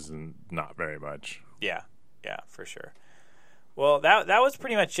commitment is not very much. Yeah, for sure. Well, that was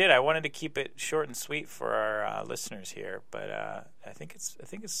pretty much it. I wanted to keep it short and sweet for our listeners here, but I think it's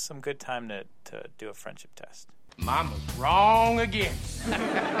some good time to do a friendship test. Mama's wrong again.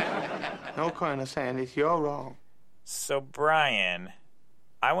 No, Colonel Sanders, you're wrong. So, Brian,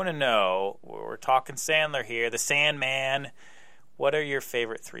 I want to know, we're talking Sandler here, the Sandman. What are your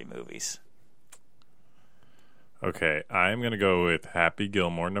favorite 3 movies? Okay, I'm going to go with Happy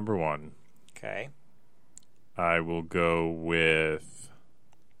Gilmore, number 1. Okay. I will go with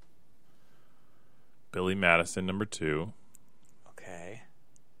Billy Madison, number 2. Okay.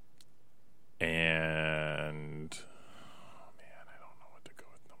 And I don't know what to go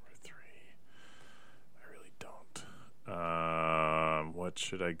with number 3. I really don't. What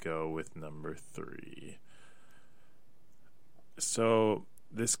should I go with number 3? So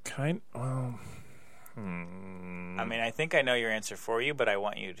this I think I know your answer for you, but I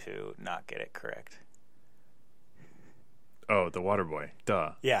want you to not get it correct. Oh, The Waterboy.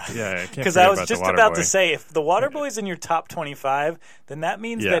 Duh. Yeah. Yeah, because I was just about to say, if The Waterboy's in your top 25, then that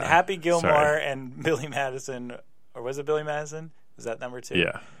means that Happy Gilmore and Billy Madison, or was it Billy Madison? Was that number 2?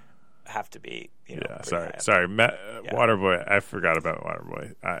 Yeah. Have to be. Sorry. Waterboy. I forgot about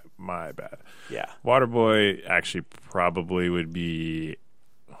Waterboy. My bad. Yeah. Waterboy actually probably would be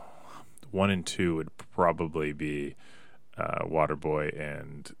 1 and 2 would probably be Waterboy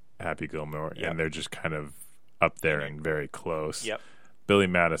and Happy Gilmore, and they're just kind of up there and very close. Yep. Billy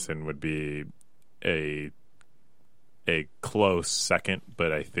Madison would be a close second,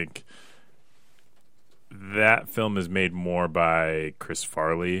 but I think that film is made more by Chris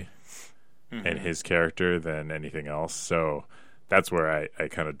Farley and his character than anything else. So that's where I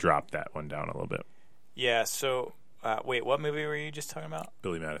kind of dropped that one down a little bit. Yeah, so wait, what movie were you just talking about?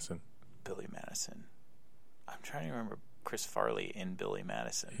 Billy Madison. Billy Madison. I'm trying to remember Chris Farley in Billy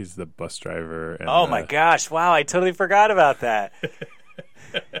Madison. He's the bus driver. And my gosh. Wow, I totally forgot about that.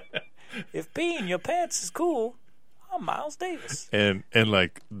 If peeing your pants is cool, I'm Miles Davis. And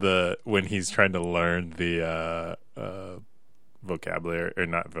when he's trying to learn the vocabulary, or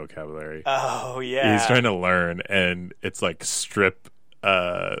not vocabulary. Oh, yeah. He's trying to learn, and it's like strip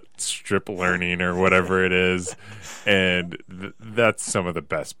learning or whatever it is, and that's some of the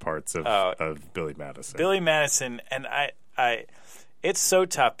best parts of Billy Madison. Billy Madison, and I it's so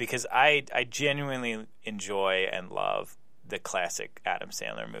tough because I genuinely enjoy and love the classic Adam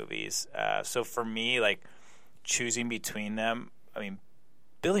Sandler movies. So for me, choosing between them,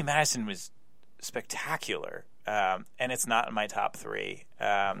 Billy Madison was spectacular, and it's not in my top 3.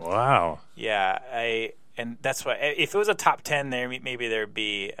 Wow. Yeah, and that's why if it was a top 10, maybe there'd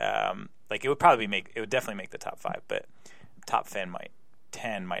be it would definitely make the top 5, but top 10 might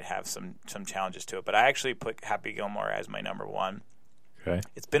have some challenges to it. But I actually put Happy Gilmore as my number 1. Okay.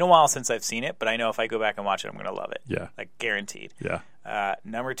 It's been a while since I've seen it, but I know if I go back and watch it, I'm going to love it. Yeah. Guaranteed. Yeah.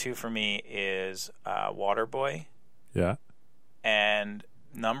 Number 2 for me is Waterboy. Yeah. And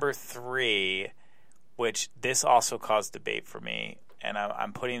number 3, which this also caused debate for me, and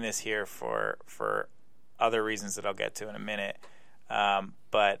I'm putting this here for other reasons that I'll get to in a minute,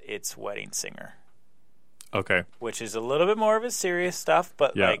 but it's Wedding Singer. Okay. Which is a little bit more of his serious stuff,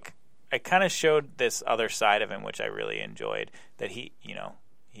 but like I kind of showed this other side of him, which I really enjoyed. That he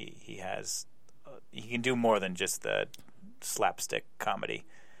has he can do more than just the slapstick comedy.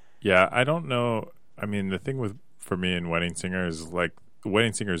 Yeah, I don't know. I mean, the thing for me in Wedding Singer is like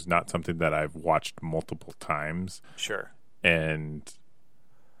Wedding Singer is not something that I've watched multiple times. Sure. And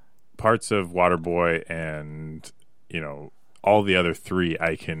parts of Waterboy and all the other 3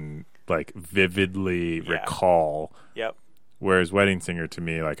 I can like vividly recall. Yep. Whereas Wedding Singer to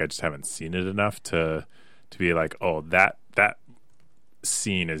me, like I just haven't seen it enough to be like, oh, that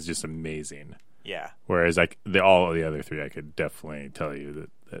scene is just amazing. Yeah. Whereas like all the other 3, I could definitely tell you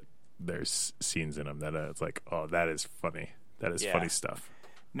that there's scenes in them that it's like, oh, that is funny. That is funny stuff.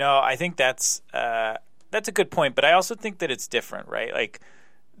 No, I think that's a good point, but I also think that it's different, right? Like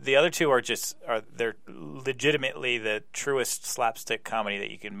the other 2 they're legitimately the truest slapstick comedy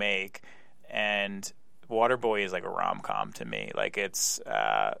that you can make, and Waterboy is like a rom-com to me. Like it's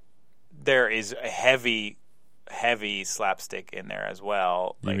there is a heavy slapstick in there as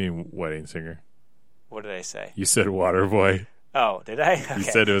well. You mean Wedding Singer? What did I say? You said Waterboy. Oh, did I? Okay. You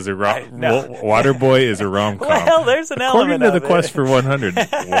said it was a Waterboy is a rom-com. Well, there's an element According to the of Quest for 100,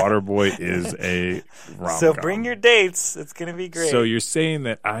 Waterboy is a rom-com. So bring your dates. It's going to be great. So you're saying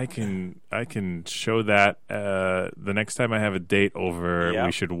that I can show that the next time I have a date over,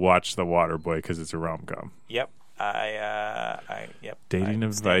 we should watch the Waterboy because it's a rom-com. Yep. Yep. Dating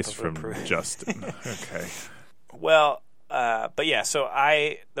advice from Justin. Okay. Well, but yeah. So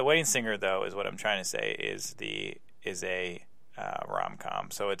the Wedding Singer though is what I'm trying to say is a rom-com,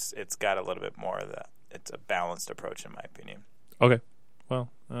 so it's got a little bit more of it's a balanced approach in my opinion. Okay,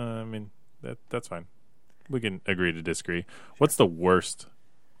 well, I mean that's fine. We can agree to disagree. What's the worst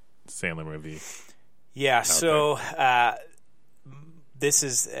Sandler movie? Yeah, so this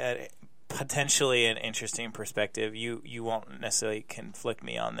is potentially an interesting perspective. You won't necessarily conflict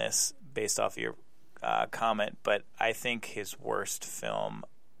me on this based off your comment, but I think his worst film.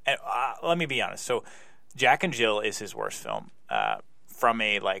 And let me be honest. So Jack and Jill is his worst film from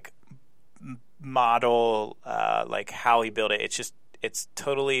a like model, like how he built it. It's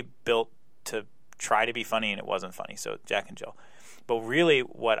totally built to try to be funny, and it wasn't funny. So Jack and Jill. But really,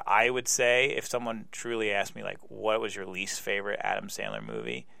 what I would say if someone truly asked me like, what was your least favorite Adam Sandler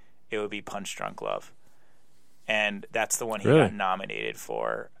movie, it would be Punch Drunk Love, and that's the one he got nominated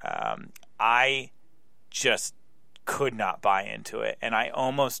for. I just could not buy into it, and I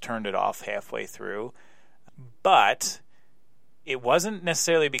almost turned it off halfway through. But it wasn't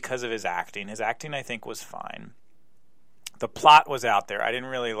necessarily because of his acting. His acting, I think, was fine. The plot was out there. I didn't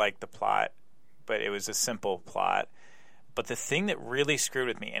really like the plot, but it was a simple plot. But the thing that really screwed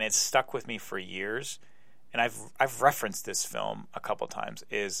with me, and it's stuck with me for years, and I've referenced this film a couple times,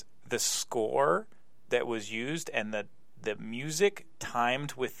 is the score that was used and the music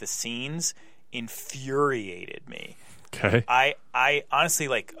timed with the scenes infuriated me. Okay. I honestly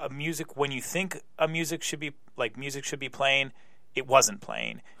like a music when you think a music should be playing, it wasn't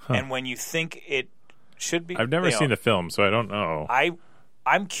playing. Huh. And when you think it should be, I've never seen the film, so I don't know.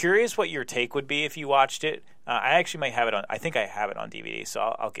 I'm curious what your take would be if you watched it. I actually might have it on. I think I have it on DVD, so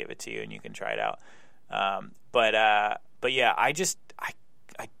I'll give it to you and you can try it out. But yeah, I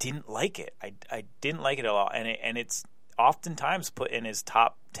didn't like it. I didn't like it at all, and it's oftentimes put in his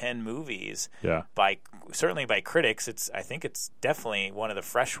top 10 movies. Yeah. Certainly by critics. I think it's definitely one of the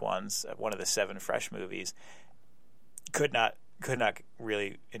fresh ones, one of the 7 fresh movies. Could not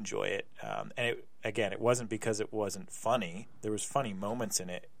really enjoy it, and it wasn't because it wasn't funny. There was funny moments in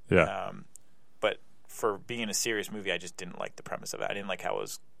it. Yeah. But for being a serious movie, I just didn't like the premise of it. I didn't like how it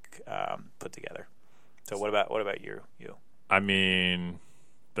was put together. So what about you? I mean,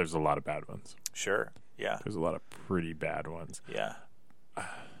 there's a lot of bad ones. Sure. Yeah. There's a lot of pretty bad ones. Yeah.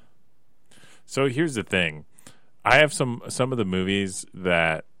 So here's the thing. I have some of the movies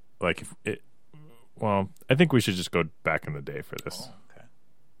that like I think we should just go back in the day for this. Oh, okay.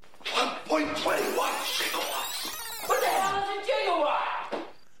 1.21 gigawatts. What the hell is a gigawatt?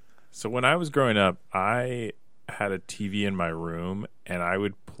 So when I was growing up, I had a TV in my room and I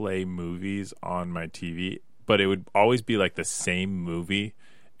would play movies on my TV, but it would always be like the same movie.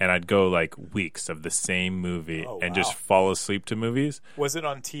 And I'd go like weeks of the same movie and just fall asleep to movies. Was it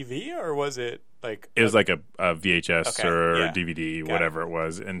on TV or was it like... It was like a VHS or DVD, whatever it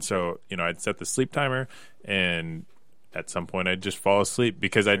was. And so, I'd set the sleep timer and at some point I'd just fall asleep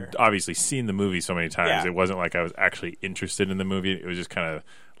because I'd obviously seen the movie so many times. Yeah. It wasn't like I was actually interested in the movie. It was just kind of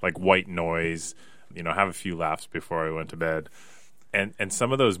like white noise, have a few laughs before I went to bed. And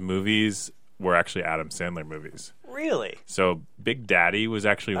some of those movies were actually Adam Sandler movies. Really? So Big Daddy was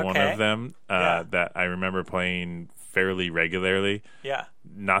actually one Okay. of them Yeah. that I remember playing fairly regularly. Yeah.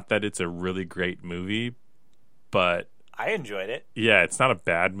 Not that it's a really great movie, but I enjoyed it. yeah, it's not a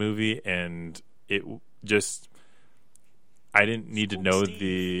bad movie, and it just I didn't need to know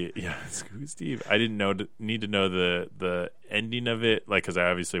Scooby Steve. I didn't need to know the ending of it, like because I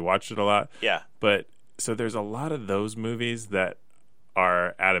obviously watched it a lot. Yeah. But so there's a lot of those movies that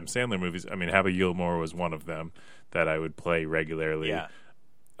are Adam Sandler movies. I mean, Happy Gilmore was one of them that I would play regularly. Yeah.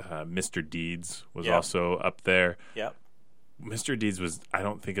 Mr. Deeds was Yep. also up there. Yep. Mr. Deeds was, I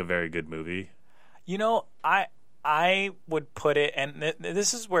don't think, a very good movie. I would put it, and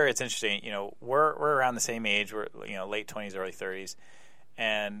this is where it's interesting. We're around the same age. We're late 20s, early 30s,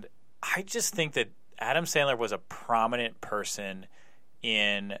 and I just think that Adam Sandler was a prominent person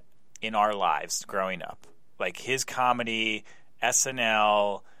in our lives growing up. Like his comedy,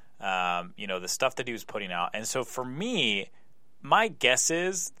 SNL, the stuff that he was putting out, and so for me, my guess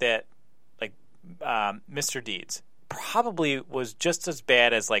is that like Mr. Deeds probably was just as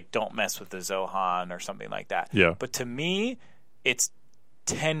bad as like Don't Mess with the Zohan or something like that. Yeah. But to me, it's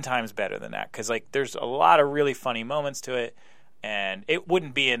 10 times better than that because like there's a lot of really funny moments to it, and it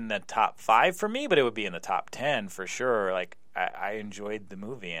wouldn't be in the top 5 for me, but it would be in the top 10 for sure. Like I enjoyed the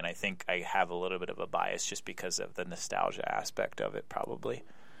movie, and I think I have a little bit of a bias just because of the nostalgia aspect of it, probably.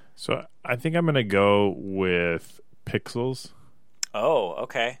 So I think I'm going to go with Pixels Oh,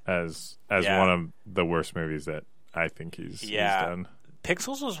 okay. as Yeah. one of the worst movies that I think he's done.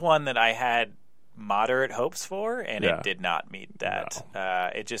 Pixels was one that I had moderate hopes for, and Yeah. it did not meet that.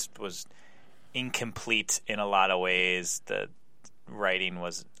 It just was incomplete in a lot of ways. The writing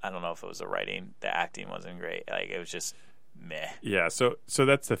was, I don't know if it was the writing, the acting wasn't great. Like it was just meh. Yeah, so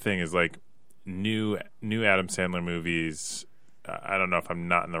that's the thing is like new Adam Sandler movies. I don't know if I'm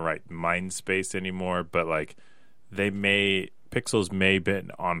not in the right mind space anymore, but like Pixels may have been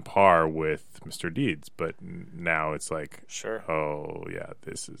on par with Mr. Deeds, but now it's like, Sure. oh yeah,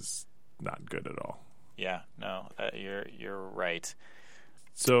 this is not good at all. Yeah, no, you're right.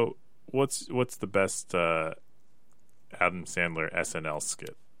 So what's the best Adam Sandler SNL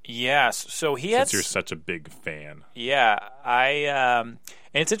skit? Yes, so he had. Since you're such a big fan. Yeah, and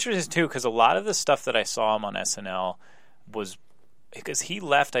it's interesting too because a lot of the stuff that I saw him on SNL was because he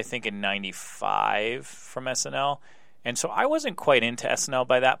left, I think, in '95 from SNL, and so I wasn't quite into SNL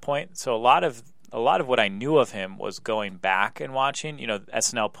by that point. So a lot of what I knew of him was going back and watching.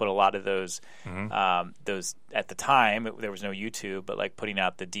 SNL put a lot of those at the time. There was no YouTube, but like putting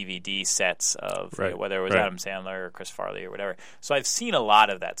out the DVD sets of whether it was Adam Sandler or Chris Farley or whatever. So I've seen a lot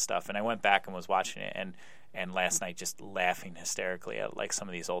of that stuff, and I went back and was watching it, and last night just laughing hysterically at like some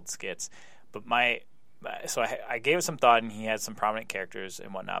of these old skits. But so I gave it some thought, and he had some prominent characters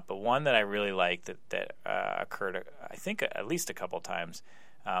and whatnot. But one that I really liked that occurred, I think, at least a couple times.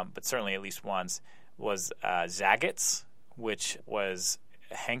 But certainly at least once, was Zagat's, which was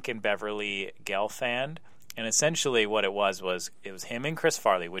Hank and Beverly Gelfand. And essentially what it was him and Chris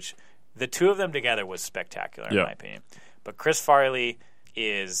Farley, which the two of them together was spectacular in my opinion. But Chris Farley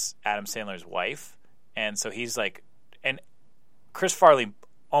is Adam Sandler's wife, and so he's like – and Chris Farley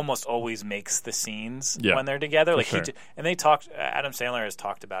almost always makes the scenes when they're together. Like sure. And they talked – Adam Sandler has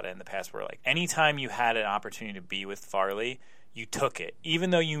talked about it in the past where like anytime you had an opportunity to be with Farley – you took it,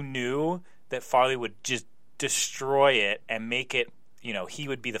 even though you knew that Farley would just destroy it and make it, he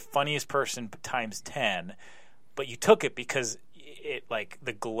would be the funniest person times 10, but you took it because it, like,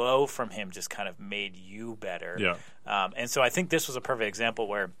 the glow from him just kind of made you better. Yeah. And so I think this was a perfect example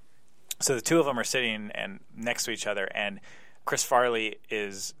where, so the two of them are sitting and next to each other, and Chris Farley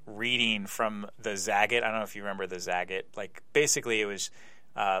is reading from the Zagat. I don't know if you remember the Zagat. Like, basically it was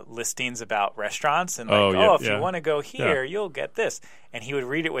listings about restaurants and like, if you want to go here, you'll get this. And he would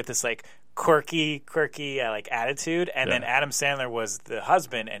read it with this like quirky like attitude. And then Adam Sandler was the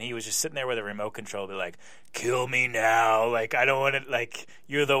husband, and he was just sitting there with a remote control, be like, "Kill me now! Like I don't want to. Like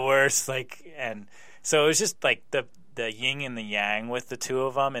you're the worst." Like, and so it was just like the yin and the yang with the two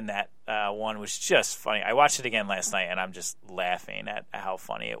of them, and that one was just funny. I watched it again last night, and I'm just laughing at how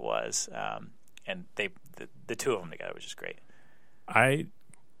funny it was. And the two of them together was just great. I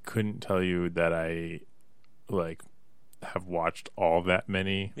couldn't tell you that I like have watched all that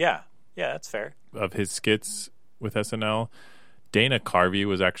many. Yeah, that's fair. Of his skits with SNL. Dana Carvey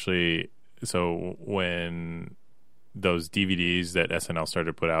was actually when those DVDs that SNL started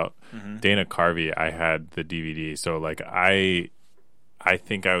to put out. Mm-hmm. Dana Carvey, I had the DVD, so like I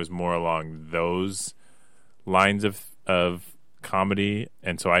think I was more along those lines of comedy,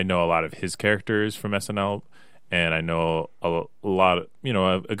 and so I know a lot of his characters from SNL, and I know a lot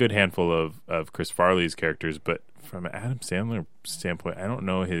of, a good handful of Chris Farley's characters, but from an Adam Sandler standpoint, I don't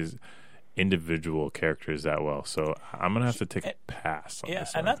know his individual characters that well, so I'm gonna have to take a pass on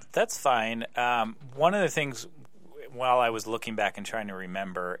this one. And that's fine. One of the things, while I was looking back and trying to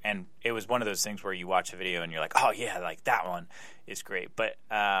remember, and it was one of those things where you watch a video and you're like, oh yeah, like that one is great, but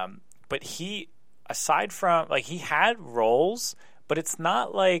he, aside from, like, he had roles, but it's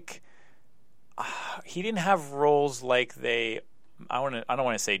not like he didn't have roles like I don't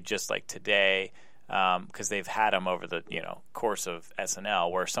want to say just like today, because they've had them over the course of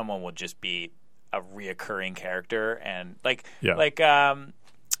SNL, where someone will just be a reoccurring character, and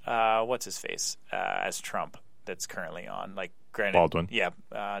what's his face as Trump that's currently on, like, granted, Baldwin.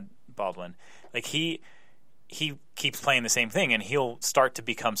 Baldwin. Like he keeps playing the same thing, and he'll start to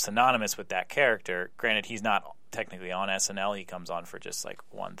become synonymous with that character. Granted, he's not technically on SNL; he comes on for just like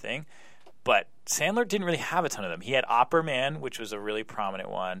one thing. But Sandler didn't really have a ton of them. He had Opera Man, which was a really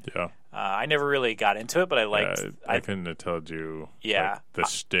prominent one. Yeah. I never really got into it, but I liked. I couldn't have told you. Yeah. Like, the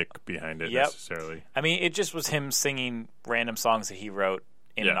shtick behind it Yep. necessarily. I mean, it just was him singing random songs that he wrote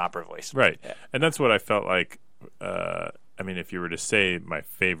in an opera voice. Right. Yeah. And that's what I felt like. I mean, if you were to say my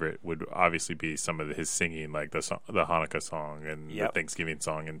favorite, would obviously be some of his singing, like the Hanukkah song and the Thanksgiving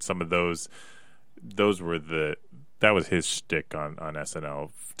song, and some of those were that was his shtick on SNL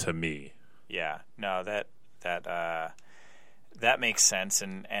to me. Yeah, no, that makes sense,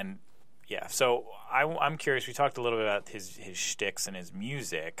 and yeah. So I'm curious. We talked a little bit about his shticks and his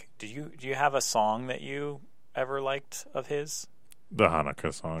music. Do you have a song that you ever liked of his? The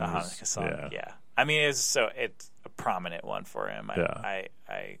Hanukkah song. The Hanukkah song. Yeah. I mean, it's a prominent one for him. I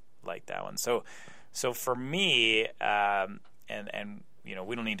like that one. So for me, and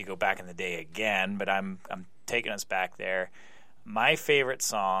we don't need to go back in the day again, but I'm taking us back there. My favorite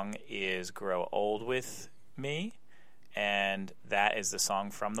song is "Grow Old with Me," and that is the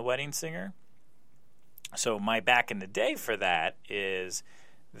song from The Wedding Singer. So my back in the day for that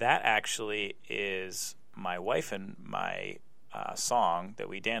actually is my wife and my song that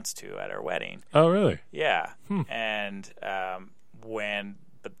we danced to at our wedding. Oh, really? Yeah. And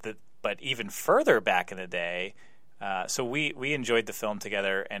but even further back in the day, so we enjoyed the film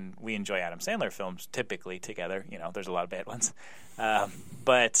together, and we enjoy Adam Sandler films typically together. There's a lot of bad ones.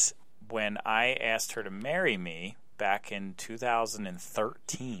 But when I asked her to marry me back in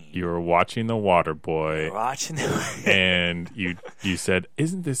 2013, you were watching The Waterboy. And you said,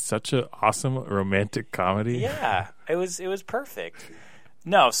 "Isn't this such an awesome romantic comedy?" Yeah, it was perfect.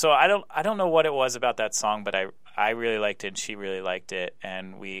 No, so I don't know what it was about that song, but I really liked it, and she really liked it,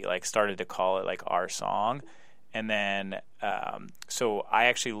 and we like started to call it like our song. And then so I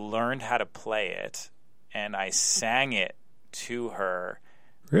actually learned how to play it, and I sang it to her.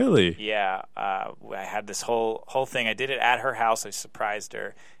 Really? Yeah. I had this whole thing. I did it at her house. I surprised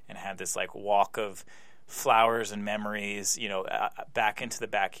her and had this like walk of flowers and memories, back into the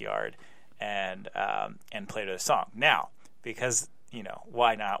backyard, and played her a song. Now, because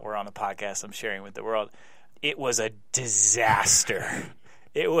why not? We're on the podcast. I'm sharing with the world. It was a disaster.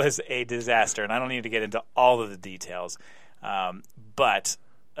 It was a disaster, and I don't need to get into all of the details. But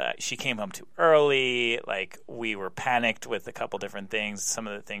she came home too early. Like, we were panicked with a couple different things. Some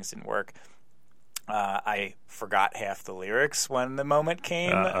of the things didn't work. I forgot half the lyrics when the moment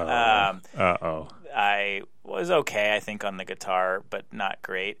came. I was okay, I think, on the guitar, but not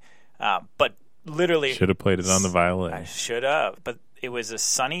great. But literally, should have played it on the violin. I should have, but it was a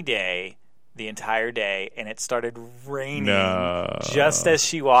sunny day the entire day, and it started raining just as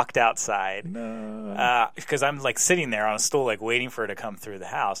she walked outside. Because I'm like sitting there on a stool, like waiting for her to come through the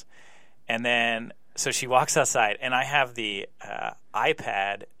house, and then so she walks outside, and I have the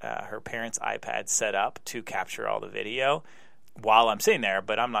iPad, her parents' iPad, set up to capture all the video while I'm sitting there,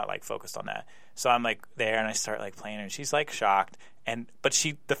 but I'm not like focused on that. So I'm like there, and I start like playing, and she's like shocked. But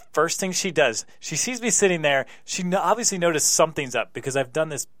the first thing she does, she sees me sitting there. She obviously noticed something's up, because I've done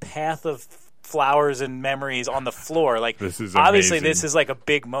this path of flowers and memories on the floor. Like, this is obviously amazing. This is like a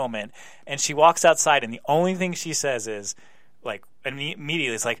big moment. And she walks outside, and the only thing she says is like,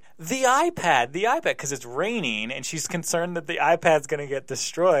 immediately it's like, the iPad, because it's raining, and she's concerned that the iPad's going to get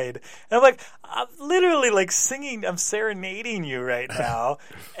destroyed. And I'm like, I'm literally like singing, I'm serenading you right now.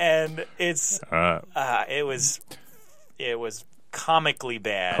 And it's it was comically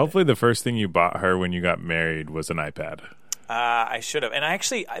bad. Hopefully the first thing you bought her when you got married was an iPad. I should have. And I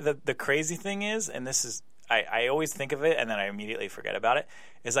actually, the crazy thing is, and this is, I always think of it and then I immediately forget about it,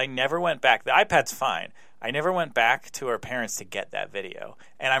 is I never went back. The iPad's fine. I never went back to our parents to get that video.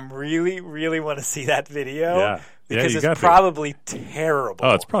 And I'm really, really want to see that video. Yeah. Because you it's got to. probably terrible.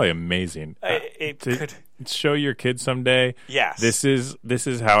 Oh, it's probably amazing. It could. Show your kids someday. Yes. This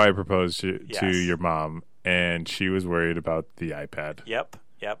is how I proposed to Yes. your mom, and she was worried about the iPad. Yep.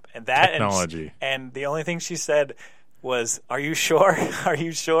 And that Technology. And the only thing she said was, "Are you sure? Are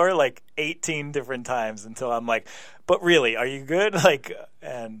you sure?" Like 18 different times until I'm like, "But really, are you good?" Like,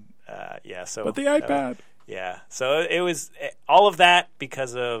 and yeah. So. But the iPad. Yeah. So it was all of that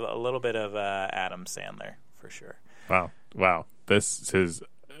because of a little bit of Adam Sandler for sure. Wow. This is.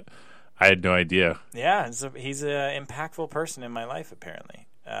 I had no idea. Yeah, he's an impactful person in my life, apparently.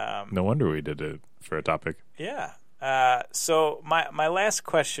 No wonder we did it for a topic. Yeah. So my last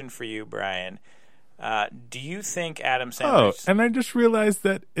question for you, Brian, do you think Adam Sandler... Oh, and I just realized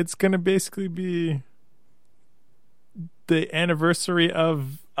that it's going to basically be the anniversary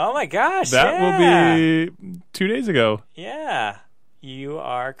of... Oh, my gosh, That will be 2 days ago. Yeah, you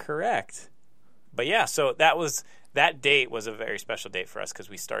are correct. But yeah, so that date was a very special date for us because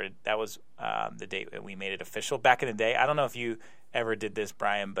that was the date that we made it official back in the day. I don't know if you ever did this,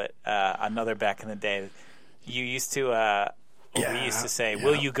 Brian, but another back in the day, you used to, we used to say,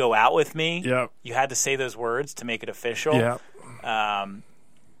 "Will you go out with me?" Yep. You had to say those words to make it official. Yeah.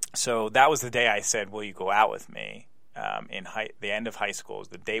 So that was the day I said, "Will you go out with me?" The end of high school was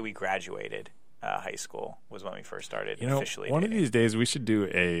the day we graduated. High school was when we first started officially. One dating. of these days we should do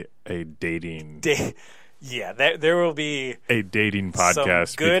a dating Yeah, there will be a dating podcast.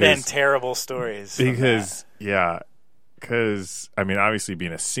 Some good and terrible stories. Because I mean, obviously,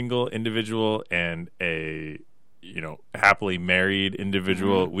 being a single individual and a happily married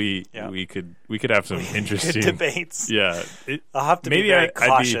individual, we could have some interesting good debates. Yeah, I'll have to be very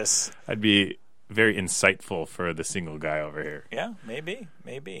cautious. I'd be very insightful for the single guy over here. Yeah, maybe.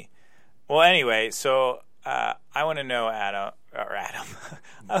 Well, anyway, so I want to know, Adam. I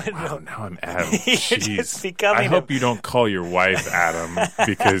want to know. Now I'm Adam. You're Jeez. just becoming I hope you don't call your wife Adam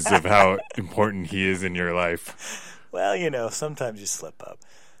because of how important he is in your life. Well, sometimes you slip up.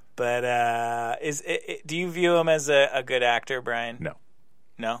 But do you view him as a good actor, Brian? No.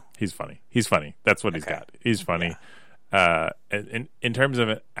 No? He's funny. That's what he's got. He's funny. Yeah. In terms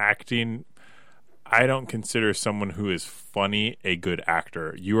of acting, I don't consider someone who is funny a good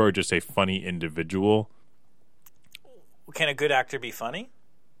actor. You are just a funny individual. Can a good actor be funny?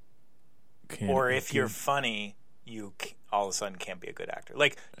 Or if you're funny, you all of a sudden can't be a good actor.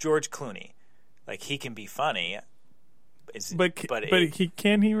 Like George Clooney. Like, he can be funny.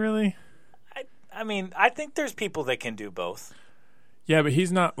 Can he really? I mean, I think there's people that can do both. Yeah, but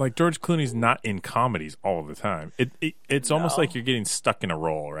he's not like George Clooney's not in comedies all the time. It's almost like you're getting stuck in a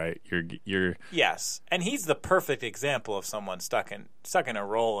role, right? You're Yes, and he's the perfect example of someone stuck in a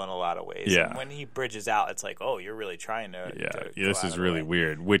role in a lot of ways. Yeah. And when he bridges out, it's like, oh, you're really trying to. Yeah, to this is really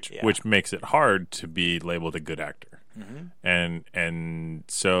weird, which makes it hard to be labeled a good actor. Mm-hmm. And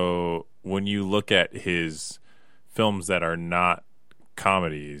so when you look at his films that are not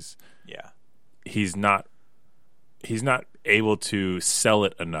comedies, he's not able to sell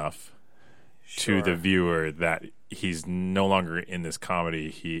it enough to the viewer that he's no longer in this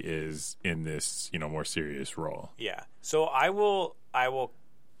comedy. He is in this, more serious role. Yeah. So I will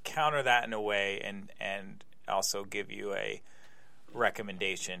counter that in a way and also give you a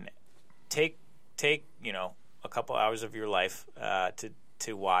recommendation. Take a couple hours of your life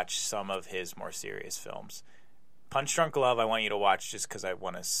to watch some of his more serious films. Punch Drunk Love, I want you to watch just because I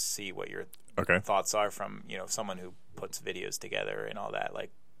want to see what your thoughts are from someone who puts videos together and all that.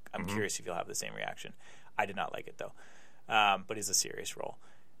 Like, I'm curious if you'll have the same reaction. I did not like it though, but it's a serious role.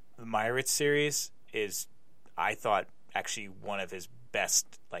 The Meyerowitz series is, I thought, actually one of his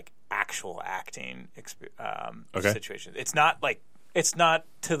best like actual acting situations. It's not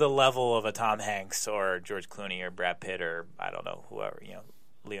to the level of a Tom Hanks or George Clooney or Brad Pitt or I don't know whoever,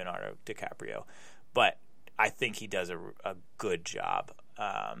 Leonardo DiCaprio, but I think he does a good job.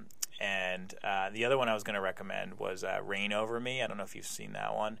 And the other one I was going to recommend was Reign Over Me. I don't know if you've seen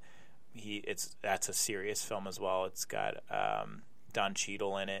that one. That's a serious film as well. It's got Don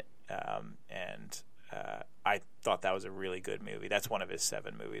Cheadle in it, and I thought that was a really good movie. That's one of his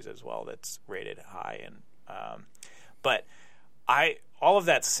 7 movies as well that's rated high. And but all of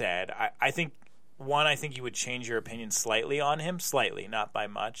that said, I think you would change your opinion slightly on him, not by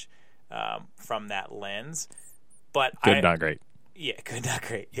much, from that lens. But good, not great. Yeah, good, not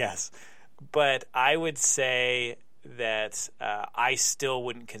great, yes. But I would say that I still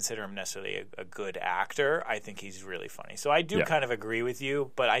wouldn't consider him necessarily a good actor. I think he's really funny. So I do kind of agree with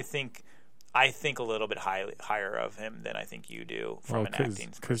you, but I think I think a little bit higher of him than I think you do from an acting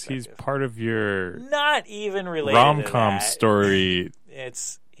perspective. Because he's part of your not even related rom-com to that. story.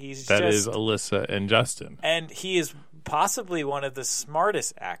 He's that just, is Alyssa and Justin, and he is possibly one of the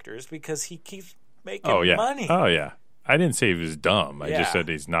smartest actors because he keeps making money. Oh yeah, I didn't say he was dumb. I Yeah. just said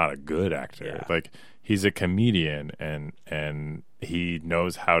he's not a good actor. Yeah. Like he's a comedian, and he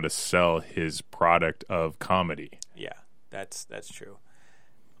knows how to sell his product of comedy. Yeah, that's true.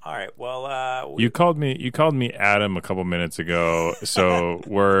 All right. Well, You called me Adam a couple minutes ago, so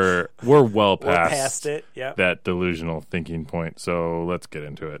we're well past it. Yep. that delusional thinking point. So let's get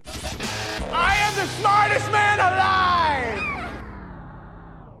into it. I am the smartest man alive!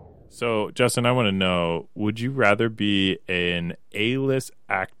 So Justin, I want to know: would you rather be an A-list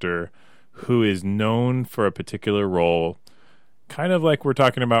actor who is known for a particular role, kind of like we're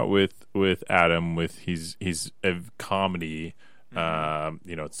talking about with Adam, with he's a comedy?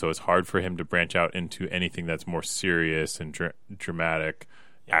 So it's hard for him to branch out into anything that's more serious and dramatic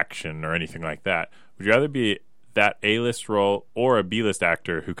action or anything like that. Would you rather be that A-list role or a B-list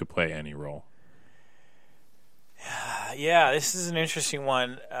actor who could play any role? Yeah, this is an interesting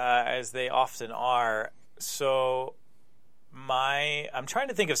one, as they often are. So I'm trying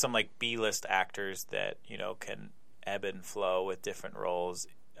to think of some like B-list actors that, can ebb and flow with different roles.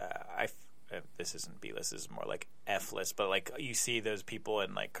 This isn't B-list, this is more like F-list, but like you see those people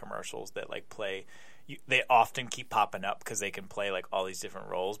in like commercials that like play, they often keep popping up because they can play like all these different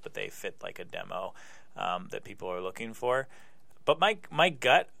roles, but they fit like a demo that people are looking for. But my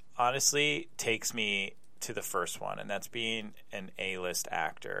gut honestly takes me to the first one, and that's being an A-list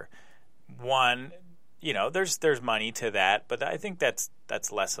actor. One, there's money to that, but I think that's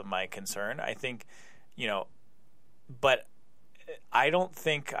less of my concern. I think, but I don't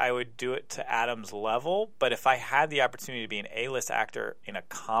think I would do it to Adam's level, but if I had the opportunity to be an A-list actor in a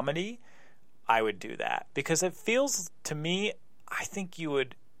comedy, I would do that. Because it feels to me, I think you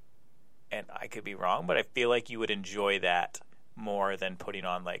would, and I could be wrong, but I feel like you would enjoy that more than putting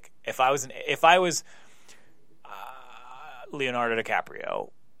on like, if I was Leonardo DiCaprio,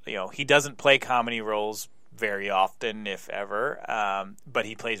 he doesn't play comedy roles very often, if ever, but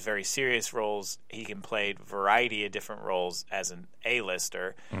he plays very serious roles. He can play a variety of different roles as an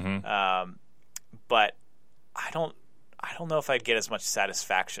A-lister, but I don't know if I'd get as much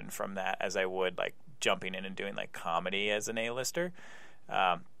satisfaction from that as I would like jumping in and doing like comedy as an A-lister.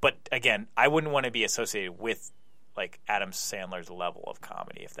 But again, I wouldn't want to be associated with like Adam Sandler's level of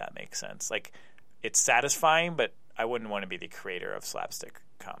comedy, if that makes sense. Like it's satisfying, but I wouldn't want to be the creator of slapstick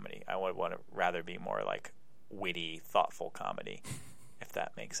comedy. I would want to rather be more like witty, thoughtful comedy, if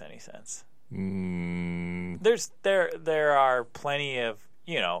that makes any sense. There are plenty of,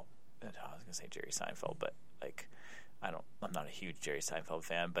 I was gonna say Jerry Seinfeld, but like I'm not a huge Jerry Seinfeld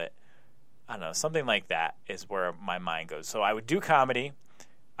fan, but I don't know, something like that is where my mind goes. So I would do comedy,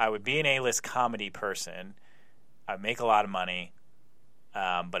 I would be an A-list comedy person, I'd make a lot of money,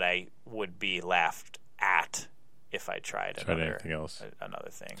 but I would be laughed at if I tried anything else. Another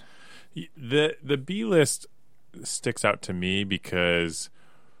thing. The B list sticks out to me because,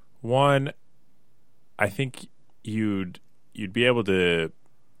 one, I think you'd be able to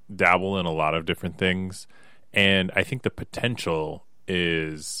dabble in a lot of different things, and I think the potential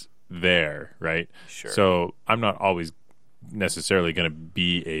is there, right? Sure. So I'm not always necessarily going to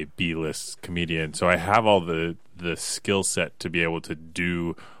be a B-list comedian, so I have all the skill set to be able to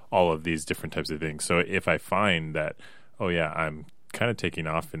do all of these different types of things. So if I find that, I'm kind of taking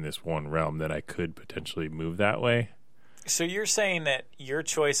off in this one realm, that I could potentially move that way. So you're saying that your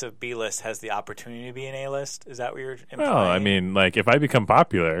choice of B-list has the opportunity to be an A-list? Is that what you're implying? Well, I mean, like if I become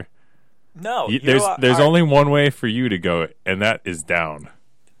popular, no, there's only one way for you to go, and that is down.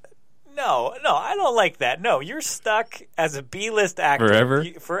 No, I don't like that. No, you're stuck as a B-list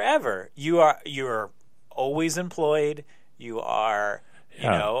actor forever. You are always employed. You are,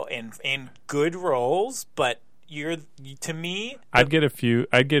 in good roles, but to me, I'd get a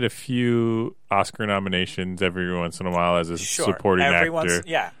few Oscar nominations every once in a while as a supporting actor.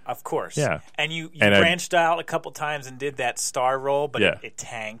 Yeah, of course. Yeah. And you branched out a couple times and did that star role, but it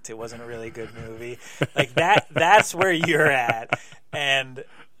tanked. It wasn't a really good movie. Like that's where you're at. And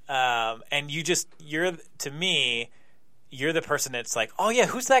you're to me, you're the person that's like, oh yeah,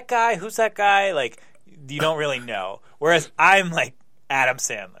 who's that guy? Like you don't really know. Whereas I'm like Adam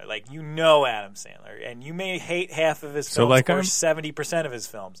Sandler, like Adam Sandler, and you may hate half of his films or 70% of his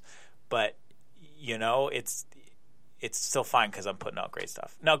films, but it's still fine because I'm putting out great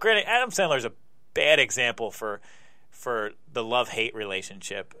stuff. Now, granted, Adam Sandler's a bad example for the love-hate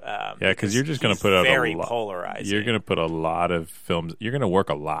relationship. Because you're just going to put out very polarized. You're going to put a lot of films. You're going to work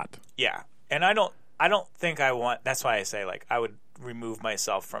a lot. Yeah, And I don't think I want. That's why I say like I would remove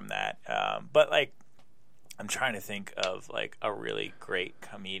myself from that. But like I'm trying to think of like a really great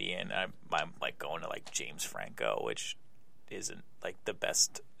comedian. I'm like going to like James Franco, which isn't like the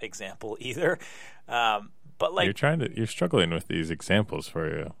best example either. But like you're struggling with these examples for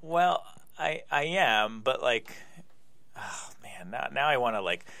you. Well, I am, but like, oh man, now I want to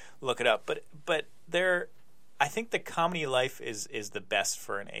like look it up. But there, I think the comedy life is the best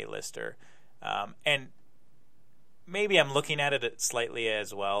for an A-lister, and maybe I'm looking at it slightly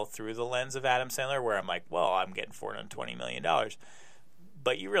as well through the lens of Adam Sandler, where I'm like, well, I'm getting $420 million,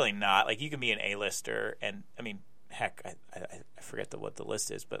 but you're really not. Like, you can be an A-lister, and I mean, heck, I forget what the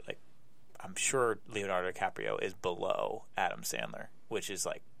list is, but like, I'm sure Leonardo DiCaprio is below Adam Sandler, which is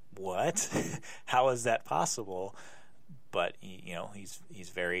like, what? How is that possible? But he's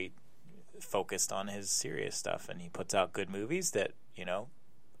very focused on his serious stuff, and he puts out good movies that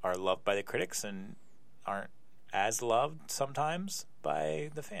are loved by the critics and aren't as loved sometimes by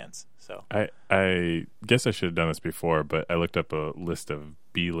the fans. So I guess I should have done this before, but I looked up a list of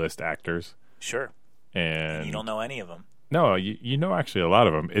B-list actors. Sure. And you don't know any of them. No, you know actually a lot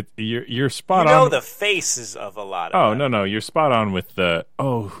of them. You're spot on. You know the faces of a lot of them. Oh, no, you're spot on with the,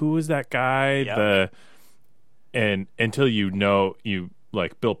 who was that guy? Yep. And until you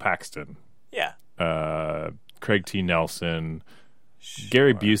like Bill Paxton. Yeah. Craig T. Nelson. Sure.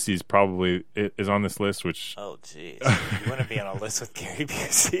 Gary Busey's probably is on this list, which... Oh, jeez. You want to be on a list with Gary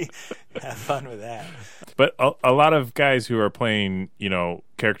Busey? Have fun with that. But a lot of guys who are playing,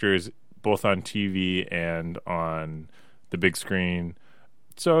 characters both on TV and on the big screen.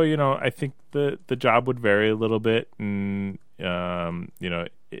 So, I think the job would vary a little bit, and,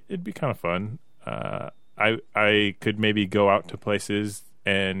 it'd be kind of fun. I could maybe go out to places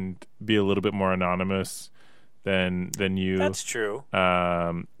and be a little bit more anonymous than you. That's true.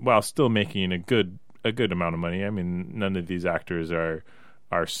 While still making a good amount of money. I mean, none of these actors are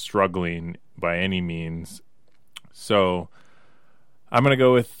struggling by any means. So I'm going to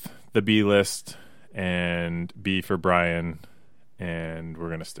go with the B list and B for Brian, and we're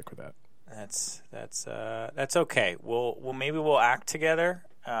going to stick with that. That's okay. We'll act together.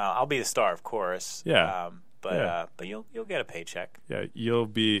 I'll be the star, of course. Yeah. But you'll get a paycheck. Yeah, you'll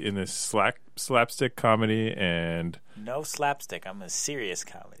be in this slapstick comedy, and no slapstick. I'm a serious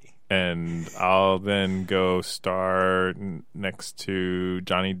comedy. And I'll then go star next to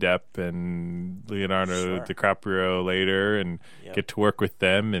Johnny Depp and Leonardo DiCaprio later, and get to work with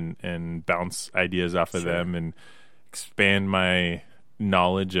them and bounce ideas off of them and expand my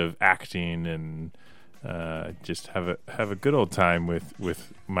knowledge of acting and just have a good old time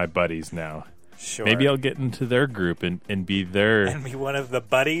with my buddies now. Sure. Maybe I'll get into their group and be their... And be one of the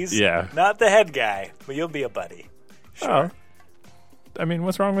buddies? Yeah. Not the head guy, but you'll be a buddy. Sure. Oh. I mean,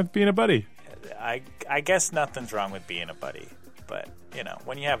 what's wrong with being a buddy? I guess nothing's wrong with being a buddy. But,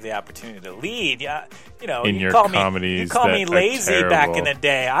 when you have the opportunity to lead, in you your call comedies me, you call me lazy back in the terrible.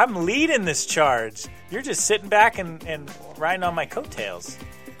 day. I'm leading this charge. You're just sitting back and riding on my coattails.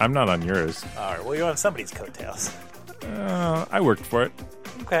 I'm not on yours. All right, well, you're on somebody's coattails. I worked for it.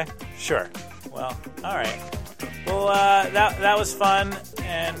 Okay, sure. Well, all right. Well, that was fun,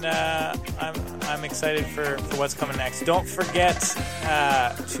 and I'm excited for what's coming next. Don't forget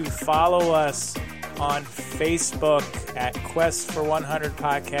to follow us on Facebook at Quest for 100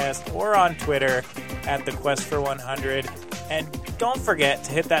 Podcast or on Twitter at the Quest for 100. And don't forget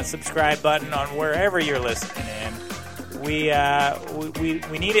to hit that subscribe button on wherever you're listening in. We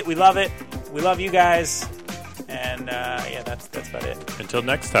need it. We love it. We love you guys. And that's about it. Until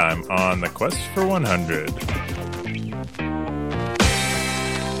next time on the Quest for 100.